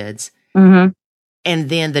these kids. Mm-hmm. And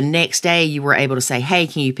then the next day you were able to say, hey,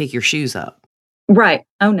 can you pick your shoes up? Right.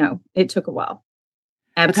 Oh, no. It took a while.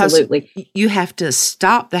 Absolutely. Because you have to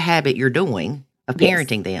stop the habit you're doing of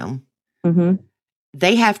parenting them. Mm-hmm.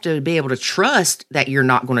 They have to be able to trust that you're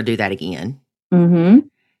not going to do that again. Mm-hmm.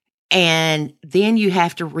 And then you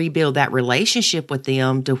have to rebuild that relationship with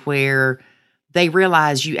them to where they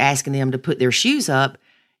realize you asking them to put their shoes up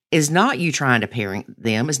is not you trying to parent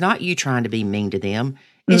them. It's not you trying to be mean to them.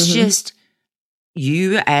 It's just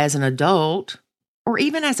you as an adult, or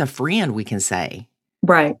even as a friend, we can say.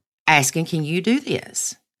 Right. Asking, can you do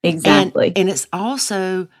this? Exactly. And it's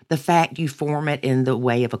also the fact you form it in the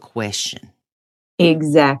way of a question.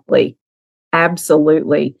 Exactly.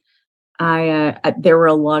 Absolutely. There were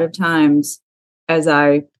a lot of times as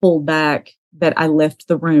I pulled back that I left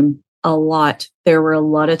the room a lot. There were a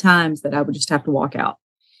lot of times that I would just have to walk out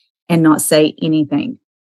and not say anything.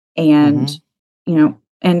 And,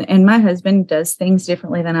 and my husband does things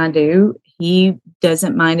differently than I do. He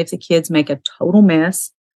doesn't mind if the kids make a total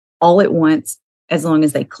mess all at once, as long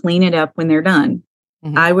as they clean it up when they're done.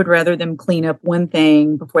 Mm-hmm. I would rather them clean up one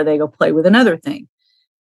thing before they go play with another thing.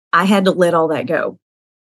 I had to let all that go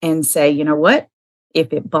and say, you know what?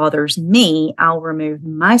 If it bothers me, I'll remove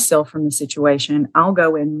myself from the situation. I'll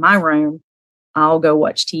go in my room. I'll go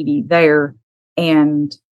watch TV there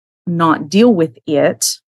and not deal with it.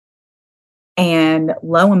 And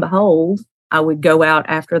lo and behold, I would go out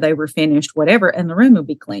after they were finished, whatever, and the room would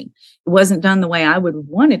be clean. It wasn't done the way I would have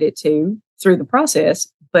wanted it to through the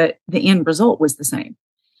process, but the end result was the same.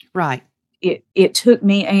 Right. It took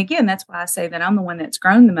me, and again, that's why I say that I'm the one that's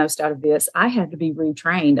grown the most out of this. I had to be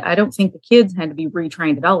retrained. I don't think the kids had to be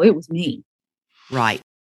retrained at all. It was me. Right.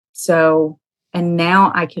 So, and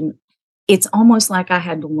now it's almost like I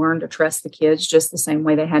had to learn to trust the kids just the same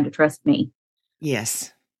way they had to trust me.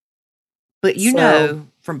 Yes. But you know,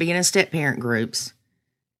 from being in step-parent groups,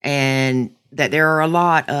 and that there are a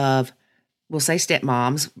lot of, we'll say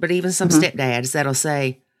stepmoms, but even some stepdads that'll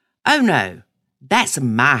say, oh no, that's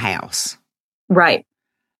my house. Right.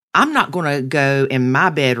 I'm not going to go in my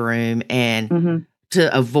bedroom and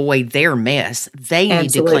to avoid their mess. They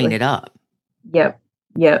need to clean it up.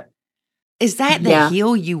 Yep. Is that the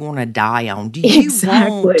hill you want to die on? Do you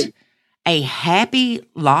want a happy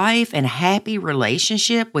life and happy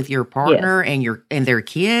relationship with your partner and their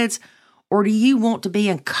kids? Or do you want to be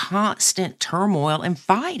in constant turmoil and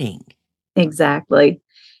fighting? Exactly.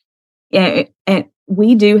 Yeah. And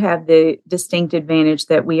we do have the distinct advantage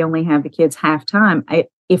that we only have the kids half time.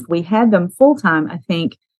 If we had them full time, I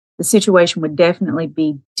think the situation would definitely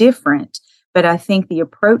be different. But I think the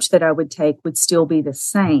approach that I would take would still be the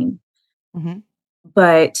same. Mm-hmm.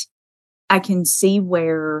 But I can see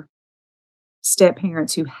where step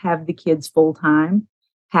parents who have the kids full time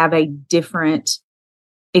have a different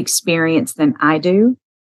experience than I do.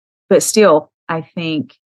 But still, I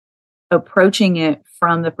think approaching it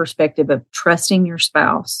from the perspective of trusting your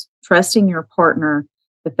spouse, trusting your partner,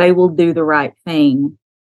 that they will do the right thing,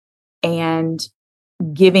 and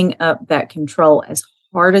giving up that control as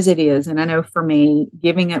hard as it is. And I know for me,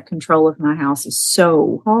 giving up control of my house is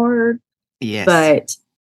so hard. Yes. But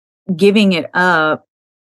giving it up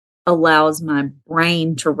allows my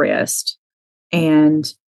brain to rest,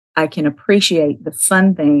 and I can appreciate the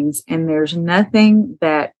fun things. And there's nothing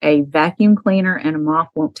that a vacuum cleaner and a mop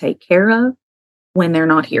won't take care of when they're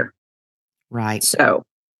not here. Right. So,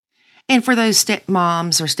 And for those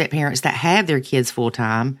stepmoms or stepparents that have their kids full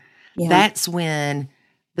time, that's when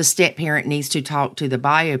the step-parent needs to talk to the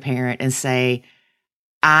bio-parent and say,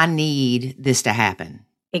 I need this to happen.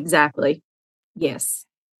 Exactly. Yes.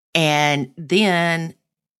 And then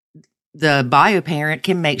the bio-parent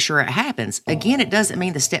can make sure it happens. Again, it doesn't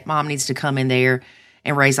mean the stepmom needs to come in there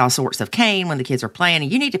and raise all sorts of cane when the kids are playing.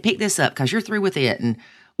 And you need to pick this up because you're through with it and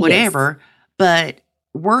whatever. Yes. But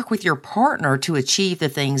work with your partner to achieve the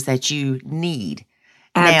things that you need.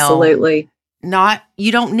 Absolutely. Now,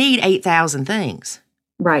 you don't need 8,000 things.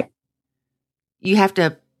 Right. You have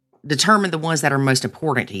to determine the ones that are most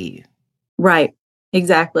important to you. Right.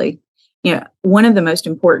 Exactly. You know, one of the most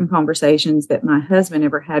important conversations that my husband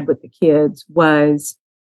ever had with the kids was,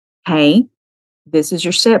 hey, this is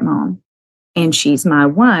your stepmom and she's my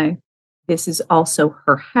wife. This is also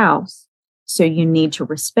her house. So you need to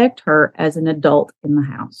respect her as an adult in the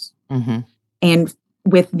house. Mm-hmm. And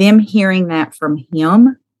with them hearing that from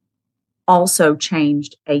him also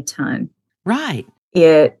changed a ton. Right.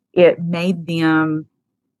 It made them,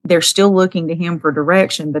 they're still looking to him for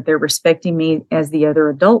direction, but they're respecting me as the other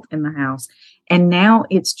adult in the house. And now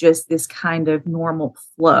it's just this kind of normal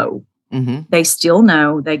flow. Mm-hmm. They still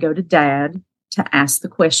know they go to dad to ask the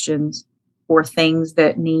questions or things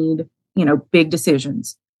that need, big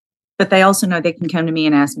decisions. But they also know they can come to me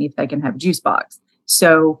and ask me if they can have a juice box.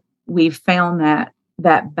 So we've found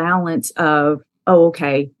that balance of, oh,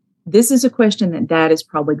 okay, this is a question that dad is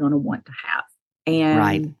probably going to want to have. And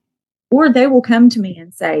right. Or they will come to me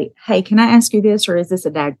and say, hey, can I ask you this? Or is this a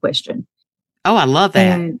dad question? Oh, I love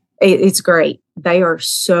that. And it's great. They are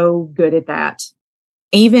so good at that.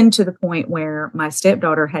 Even to the point where my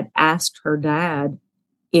stepdaughter had asked her dad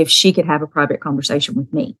if she could have a private conversation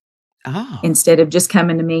with me. Oh. Instead of just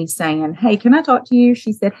coming to me saying, hey, can I talk to you?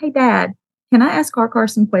 She said, hey, Dad, can I ask Car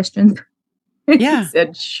some questions? Yeah. He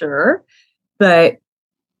said, sure. But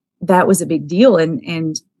that was a big deal.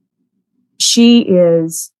 And she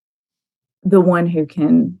is the one who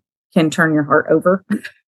can turn your heart over.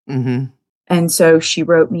 Mm-hmm. And so she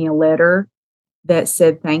wrote me a letter that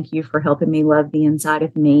said, thank you for helping me love the inside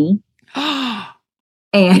of me.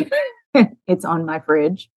 And it's on my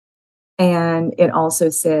fridge. And it also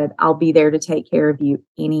said, I'll be there to take care of you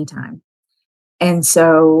anytime. And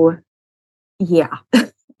so, yeah.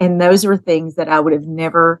 And those were things that I would have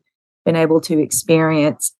never been able to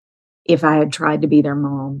experience if I had tried to be their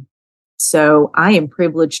mom. So I am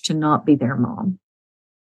privileged to not be their mom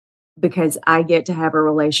because I get to have a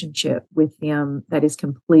relationship with them that is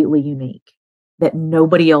completely unique, that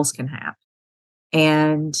nobody else can have.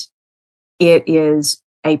 And it is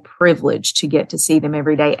a privilege to get to see them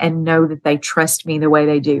every day and know that they trust me the way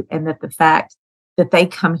they do. And that the fact that they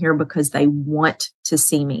come here because they want to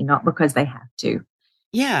see me, not because they have to.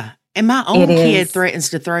 Yeah. And my own kid threatens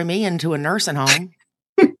to throw me into a nursing home.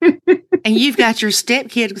 And you've got your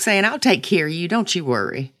stepkid saying, I'll take care of you. Don't you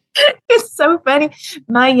worry. It's so funny.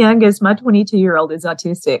 My youngest, my 22-year-old is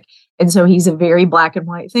autistic. And so he's a very black and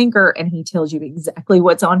white thinker. And he tells you exactly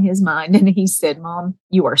what's on his mind. And he said, Mom,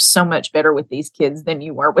 you are so much better with these kids than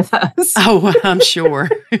you are with us. Oh, I'm sure.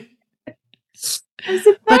 I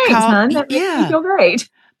said, thanks, hon. That makes me feel great.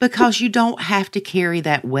 Because you don't have to carry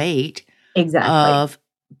that weight exactly. of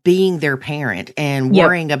being their parent and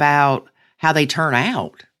worrying about how they turn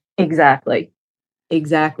out. Exactly.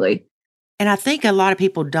 Exactly. And I think a lot of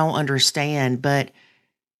people don't understand, but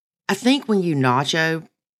I think when you nacho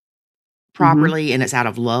properly and it's out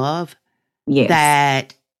of love,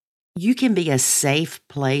 that you can be a safe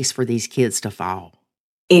place for these kids to fall.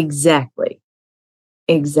 Exactly.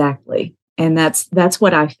 Exactly. And that's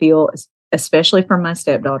what I feel, especially from my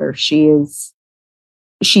stepdaughter. She's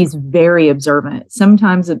very observant,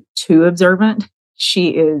 sometimes too observant. She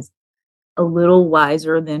is a little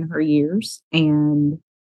wiser than her years, and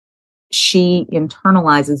she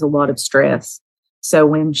internalizes a lot of stress. So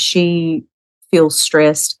when she feels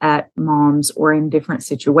stressed at moms or in different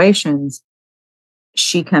situations,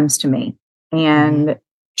 she comes to me, and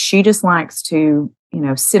she just likes to,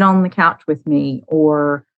 sit on the couch with me,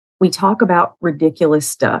 or we talk about ridiculous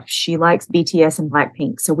stuff. She likes BTS and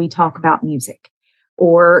Blackpink. So we talk about music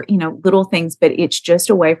or, little things, but it's just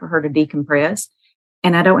a way for her to decompress.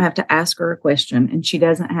 And I don't have to ask her a question, and she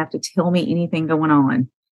doesn't have to tell me anything going on,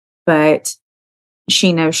 but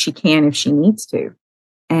she knows she can if she needs to.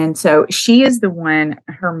 And so she is the one.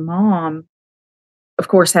 Her mom, of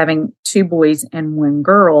course, having 2 boys and 1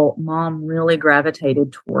 girl, mom really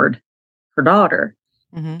gravitated toward her daughter.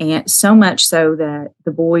 Mm-hmm. And so much so that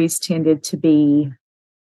the boys tended to be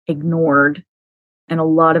ignored, and a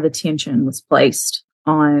lot of attention was placed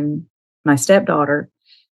on my stepdaughter.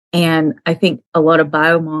 And I think a lot of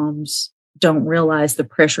bio moms don't realize the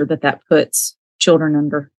pressure that puts children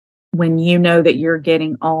under. When you know that you're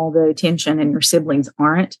getting all the attention and your siblings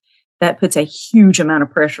aren't, that puts a huge amount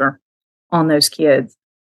of pressure on those kids.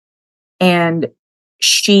 And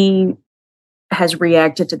she has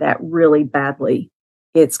reacted to that really badly.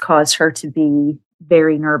 It's caused her to be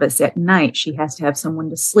very nervous at night. She has to have someone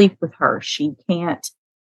to sleep with her. She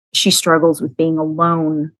struggles with being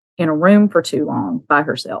alone in a room for too long by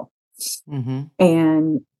herself. Mm-hmm.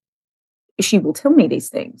 And she will tell me these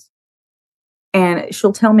things. And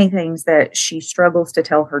she'll tell me things that she struggles to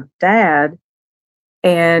tell her dad.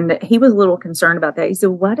 And he was a little concerned about that. He said,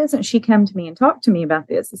 why doesn't she come to me and talk to me about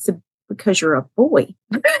this? I said, because you're a boy.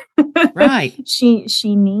 Right. She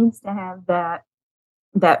needs to have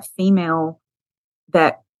that female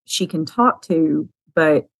that she can talk to,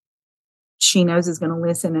 but she knows is going to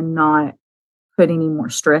listen and not put any more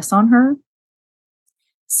stress on her.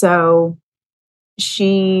 So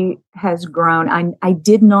she has grown. I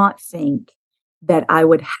did not think that I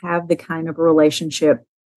would have the kind of relationship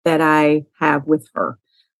that I have with her.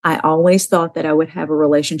 I always thought that I would have a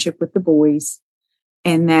relationship with the boys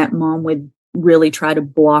and that mom would really try to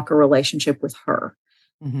block a relationship with her.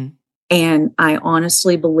 Mm-hmm. And I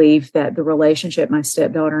honestly believe that the relationship my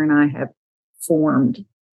stepdaughter and I have formed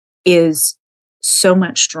is so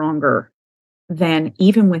much stronger than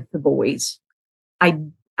even with the boys.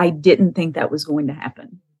 I didn't think that was going to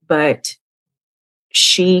happen, but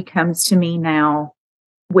she comes to me now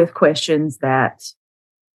with questions that,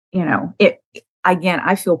 again,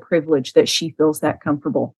 I feel privileged that she feels that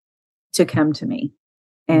comfortable to come to me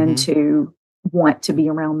and to want to be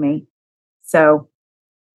around me. So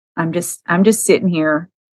I'm just sitting here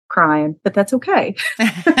crying, but that's okay.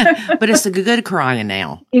 But it's a good crying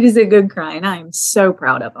now. It is a good crying. I am so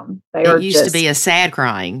proud of them. It used to be a sad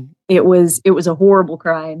crying. It was a horrible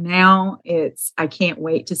cry. Now I can't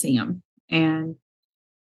wait to see them. And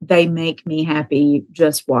they make me happy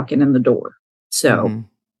just walking in the door. So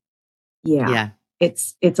yeah.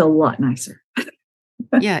 It's a lot nicer.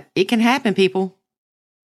 Yeah, it can happen, people.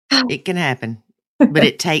 It can happen, but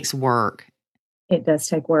it takes work. It does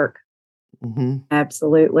take work. Mm-hmm.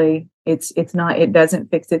 Absolutely. It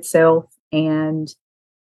doesn't fix itself, and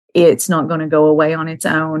it's not going to go away on its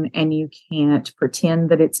own, and you can't pretend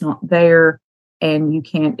that it's not there, and you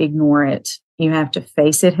can't ignore it. You have to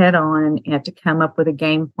face it head on. You have to come up with a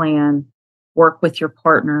game plan, work with your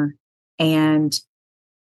partner, and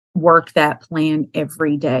work that plan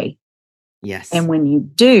every day. Yes. And when you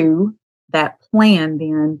do, that plan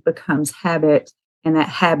then becomes habit, and that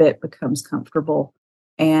habit becomes comfortable,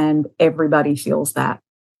 and everybody feels that.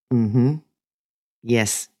 Mm-hmm.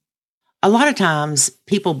 Yes. A lot of times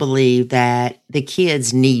people believe that the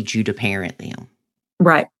kids need you to parent them.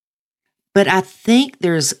 Right. But I think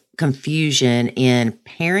there's confusion in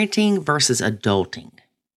parenting versus adulting.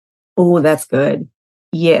 Oh, that's good.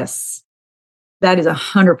 Yes. That is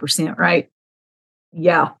 100% right.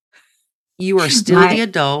 Yeah. You are still the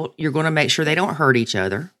adult. You're going to make sure they don't hurt each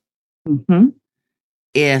other. Mm-hmm.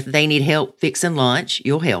 If they need help fixing lunch,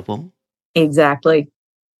 you'll help them. Exactly.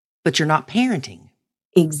 But you're not parenting.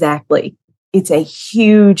 Exactly. It's a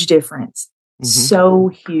huge difference. Mm-hmm. So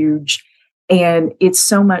huge. And it's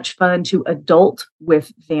so much fun to adult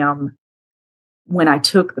with them when I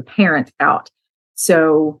took the parent out.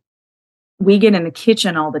 So we get in the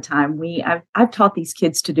kitchen all the time. I've taught these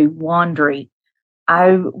kids to do laundry.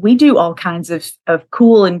 We do all kinds of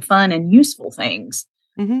cool and fun and useful things,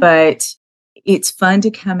 but it's fun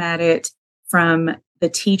to come at it from the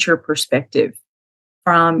teacher perspective,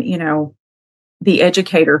 from, the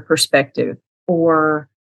educator perspective or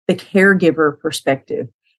the caregiver perspective.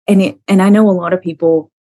 And I know a lot of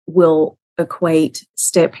people will equate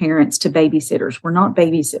step parents to babysitters. We're not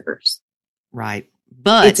babysitters. Right.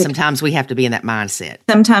 But sometimes we have to be in that mindset.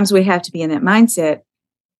 Sometimes we have to be in that mindset.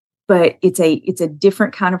 But it's a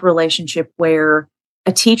different kind of relationship where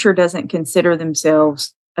a teacher doesn't consider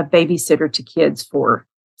themselves a babysitter to kids for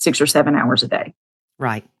 6 or 7 hours a day.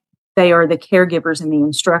 Right. They are the caregivers and the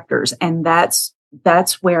instructors. And that's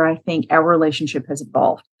where I think our relationship has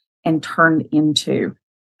evolved and turned into.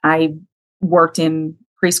 I worked in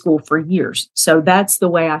preschool for years. So that's the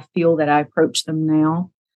way I feel that I approach them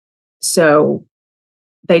now. So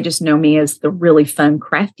they just know me as the really fun,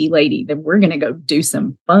 crafty lady that we're going to go do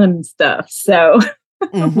some fun stuff. So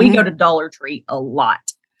we go to Dollar Tree a lot.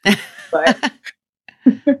 But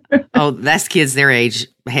oh, that's kids their age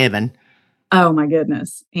heaven. Oh my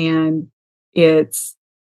goodness. And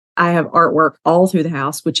I have artwork all through the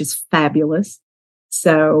house, which is fabulous.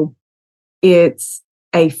 So it's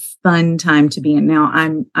a fun time to be in. Now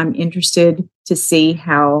I'm interested to see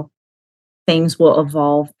how things will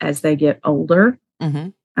evolve as they get older. Mm-hmm.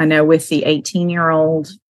 I know with the 18-year-old,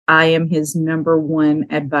 I am his number one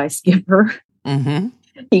advice giver. Mm-hmm.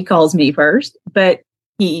 He calls me first, but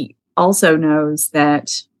he also knows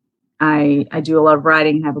that I do a lot of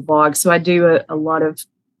writing and have a blog. So I do a lot of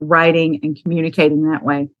writing and communicating that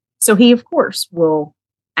way. So he, of course, will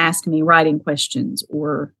ask me writing questions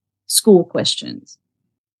or school questions,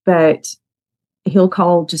 but he'll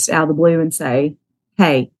call just out of the blue and say,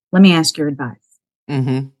 hey, let me ask your advice.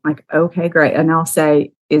 Mm-hmm. Like, okay, great. And I'll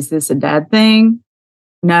say, is this a dad thing?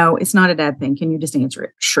 No, it's not a dad thing. Can you just answer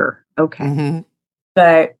it? Sure. Okay. Mm-hmm.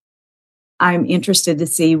 But I'm interested to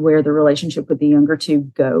see where the relationship with the younger two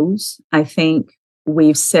goes. I think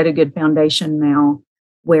we've set a good foundation now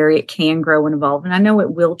where it can grow and evolve. And I know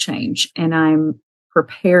it will change. And I'm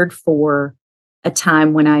prepared for a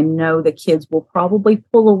time when I know the kids will probably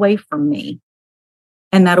pull away from me.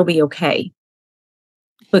 And that'll be okay.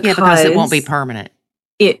 Because it won't be permanent.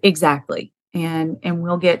 Exactly. And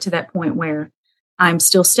we'll get to that point where I'm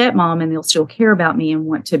still stepmom and they'll still care about me and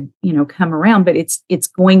want to, come around, but it's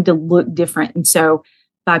going to look different. And so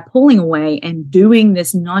by pulling away and doing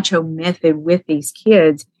this Nacho method with these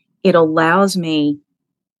kids, it allows me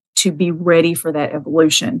to be ready for that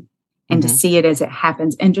evolution and to see it as it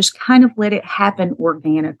happens and just kind of let it happen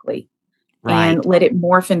organically and let it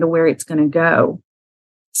morph into where it's going to go.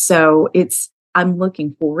 So I'm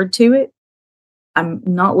looking forward to it. I'm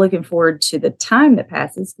not looking forward to the time that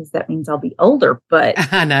passes because that means I'll be older, but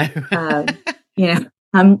I know,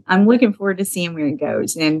 I'm looking forward to seeing where it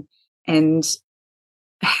goes and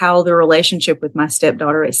how the relationship with my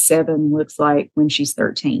stepdaughter at 7 looks like when she's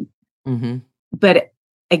 13. Mm-hmm. But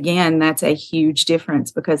again, that's a huge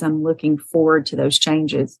difference because I'm looking forward to those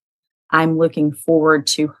changes. I'm looking forward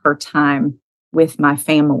to her time with my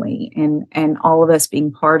family and all of us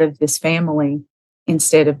being part of this family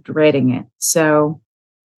instead of dreading it. So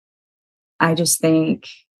I just think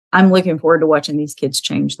I'm looking forward to watching these kids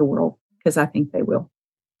change the world because I think they will.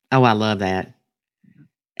 Oh, I love that.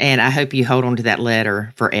 And I hope you hold on to that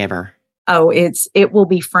letter forever. Oh, it will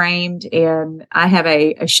be framed. And I have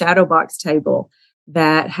a shadow box table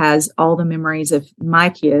that has all the memories of my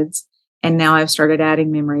kids. And now I've started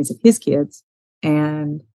adding memories of his kids.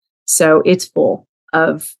 And so it's full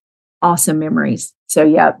of awesome memories. So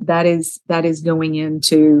yeah, that is going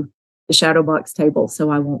into the shadow box table. So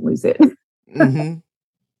I won't lose it. Mm-hmm.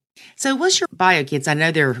 So what's your bio kids? I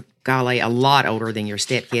know they're a lot older than your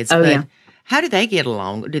stepkids, but yeah. How do they get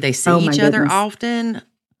along? Do they see each other often?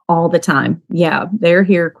 All the time. Yeah. They're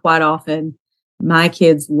here quite often. My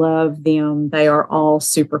kids love them. They are all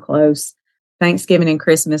super close. Thanksgiving and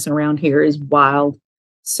Christmas around here is wild.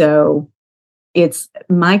 So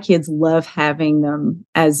my kids love having them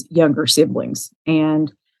as younger siblings.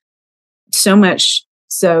 And so much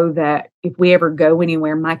so that if we ever go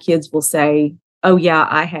anywhere, my kids will say, oh yeah,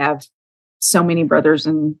 I have so many brothers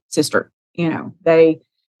and sister.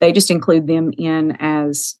 They just include them in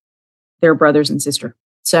as their brothers and sister.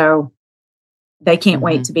 So they can't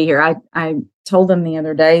wait to be here. I told them the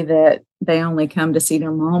other day that they only come to see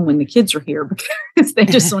their mom when the kids are here because they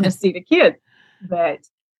just want to see the kids. But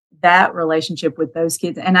that relationship with those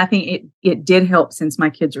kids, and I think it did help since my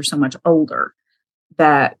kids are so much older,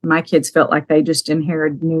 that my kids felt like they just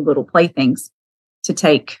inherited new little playthings to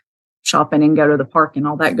take shopping and go to the park and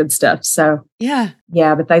all that good stuff. So yeah,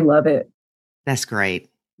 but they love it. That's great.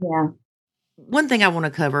 Yeah. One thing I want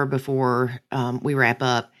to cover before we wrap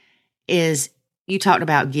up is you talked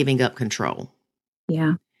about giving up control.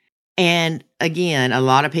 Yeah. And again, a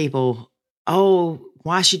lot of people,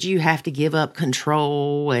 why should you have to give up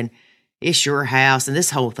control? And it's your house and this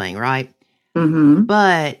whole thing, right? Mm-hmm.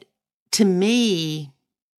 But to me,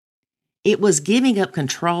 it was giving up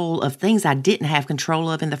control of things I didn't have control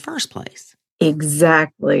of in the first place.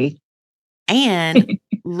 Exactly. And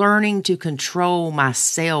learning to control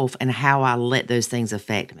myself and how I let those things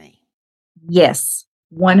affect me. Yes,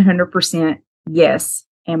 100% yes.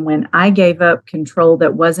 And when I gave up control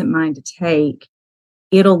that wasn't mine to take,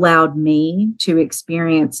 it allowed me to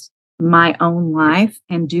experience my own life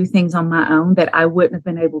and do things on my own that I wouldn't have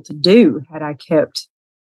been able to do had I kept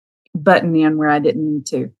butting in where I didn't need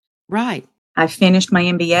to. Right. I finished my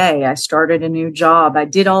MBA. I started a new job. I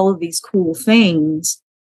did all of these cool things.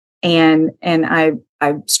 And I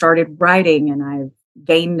started writing and I've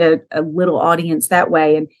gained a little audience that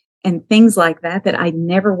way and things like that I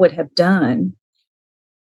never would have done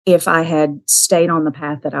if I had stayed on the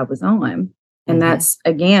path that I was on. And that's,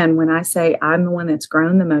 again, when I say I'm the one that's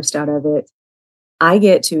grown the most out of it, I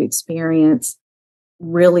get to experience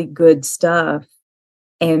really good stuff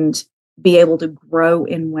and be able to grow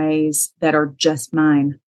in ways that are just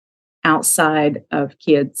mine outside of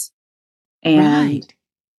kids. And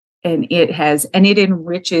it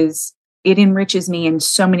enriches me in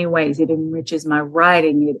so many ways. It enriches my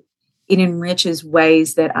writing. It enriches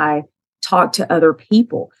ways that I talk to other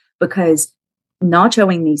people, because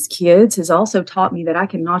nachoing these kids has also taught me that I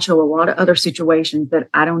can nacho a lot of other situations that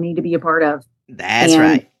I don't need to be a part of. That's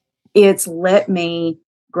right. It's let me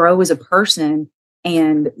grow as a person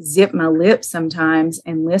and zip my lips sometimes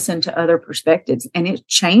and listen to other perspectives. And it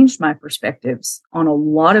changed my perspectives on a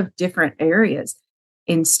lot of different areas.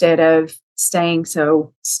 Instead of staying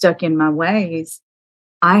so stuck in my ways,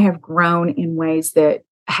 I have grown in ways that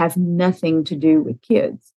have nothing to do with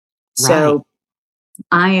kids. Right. So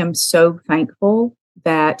I am so thankful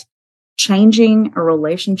that changing a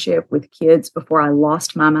relationship with kids before I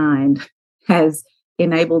lost my mind has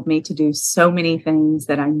enabled me to do so many things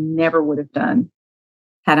that I never would have done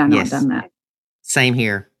had I not done that. Same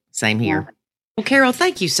here. Yeah. Well, Carol,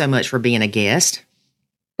 thank you so much for being a guest.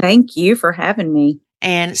 Thank you for having me.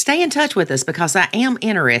 And stay in touch with us, because I am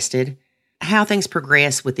interested how things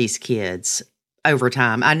progress with these kids over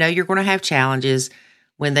time. I know you're going to have challenges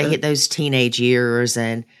when they hit those teenage years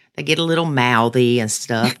and they get a little mouthy and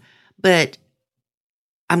stuff. But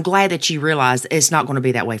I'm glad that you realize it's not going to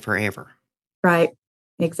be that way forever. Right.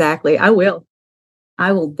 Exactly. I will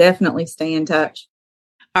definitely stay in touch.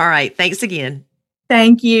 All right. Thanks again.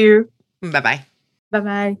 Thank you. Bye-bye.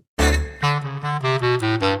 Bye-bye.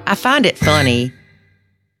 I find it funny,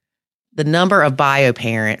 the number of bio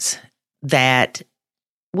parents that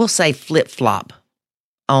will say flip-flop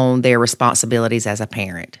on their responsibilities as a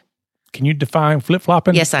parent. Can you define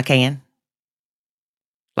flip-flopping? Yes, I can.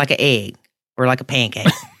 Like an egg or like a pancake.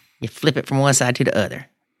 You flip it from one side to the other.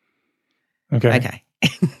 Okay.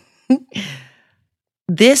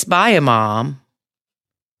 This bio mom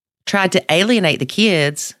tried to alienate the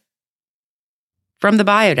kids from the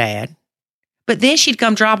bio dad, but then she'd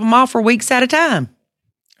come drop them off for weeks at a time.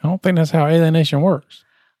 I don't think that's how alienation works.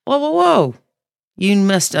 Whoa. You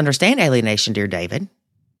must understand alienation, dear David.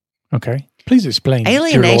 Okay. Please explain.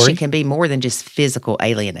 Alienation can be more than just physical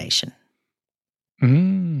alienation.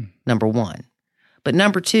 Number one. But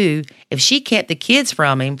number two, if she kept the kids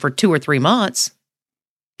from him for 2 or 3 months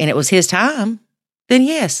and it was his time, then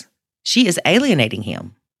yes, she is alienating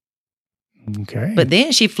him. Okay. But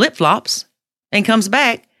then she flip-flops and comes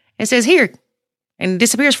back and says, here, and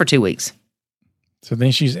disappears for 2 weeks. So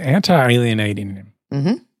then she's anti-alienating him.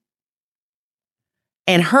 Mm-hmm.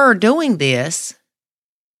 And her doing this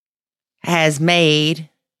has made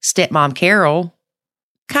stepmom Carol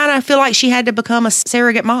kind of feel like she had to become a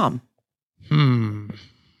surrogate mom.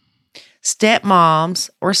 Stepmoms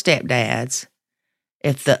or stepdads,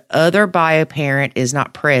 if the other bio parent is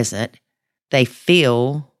not present, they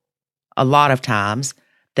feel a lot of times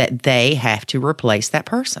that they have to replace that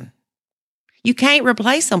person. You can't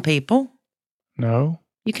replace some people. No.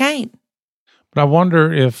 You can't. But I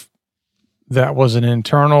wonder if that was an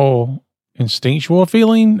internal instinctual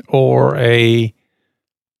feeling or I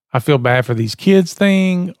feel bad for these kids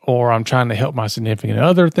thing, or I'm trying to help my significant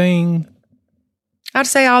other thing. I'd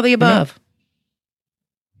say all the above.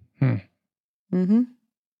 Mm-hmm.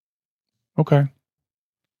 Okay.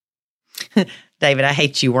 David, I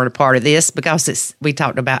hate you weren't a part of this because we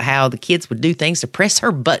talked about how the kids would do things to press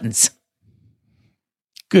her buttons.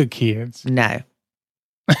 Good kids. No.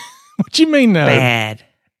 What you mean no?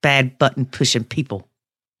 Bad button pushing people.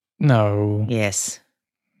 No. Yes.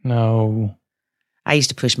 No. I used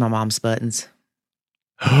to push my mom's buttons.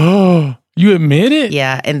 Oh, you admit it?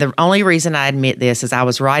 Yeah. And the only reason I admit this is I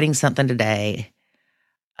was writing something today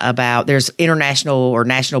about there's International or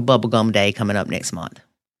National Bubblegum Day coming up next month.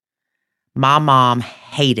 My mom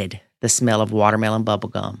hated the smell of watermelon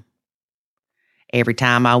bubblegum. Every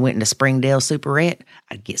time I went into Springdale Superette,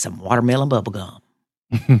 I'd get some watermelon bubblegum.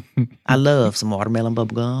 I love some watermelon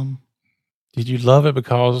bubblegum. Did you love it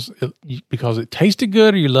because it tasted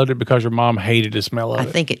good, or you loved it because your mom hated the smell of it?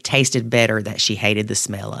 I think it tasted better that she hated the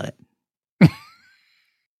smell of it.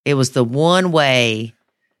 It was the one way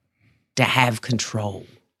to have control.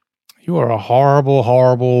 You are a horrible,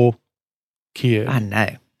 horrible kid. I know.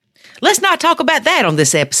 Let's not talk about that on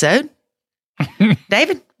this episode.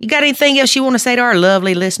 David, you got anything else you want to say to our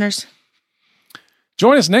lovely listeners?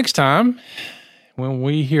 Join us next time when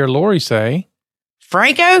we hear Lori say,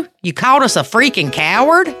 Franco, you called us a freaking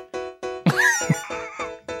coward?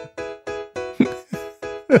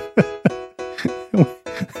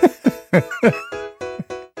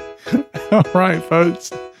 All right, folks.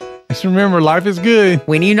 Just remember, life is good.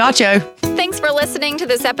 When you nacho. Thanks for listening to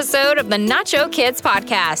this episode of the Nacho Kids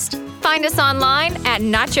Podcast. Find us online at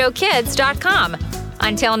nachokids.com.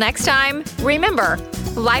 Until next time, remember,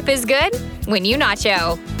 life is good when you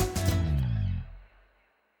nacho.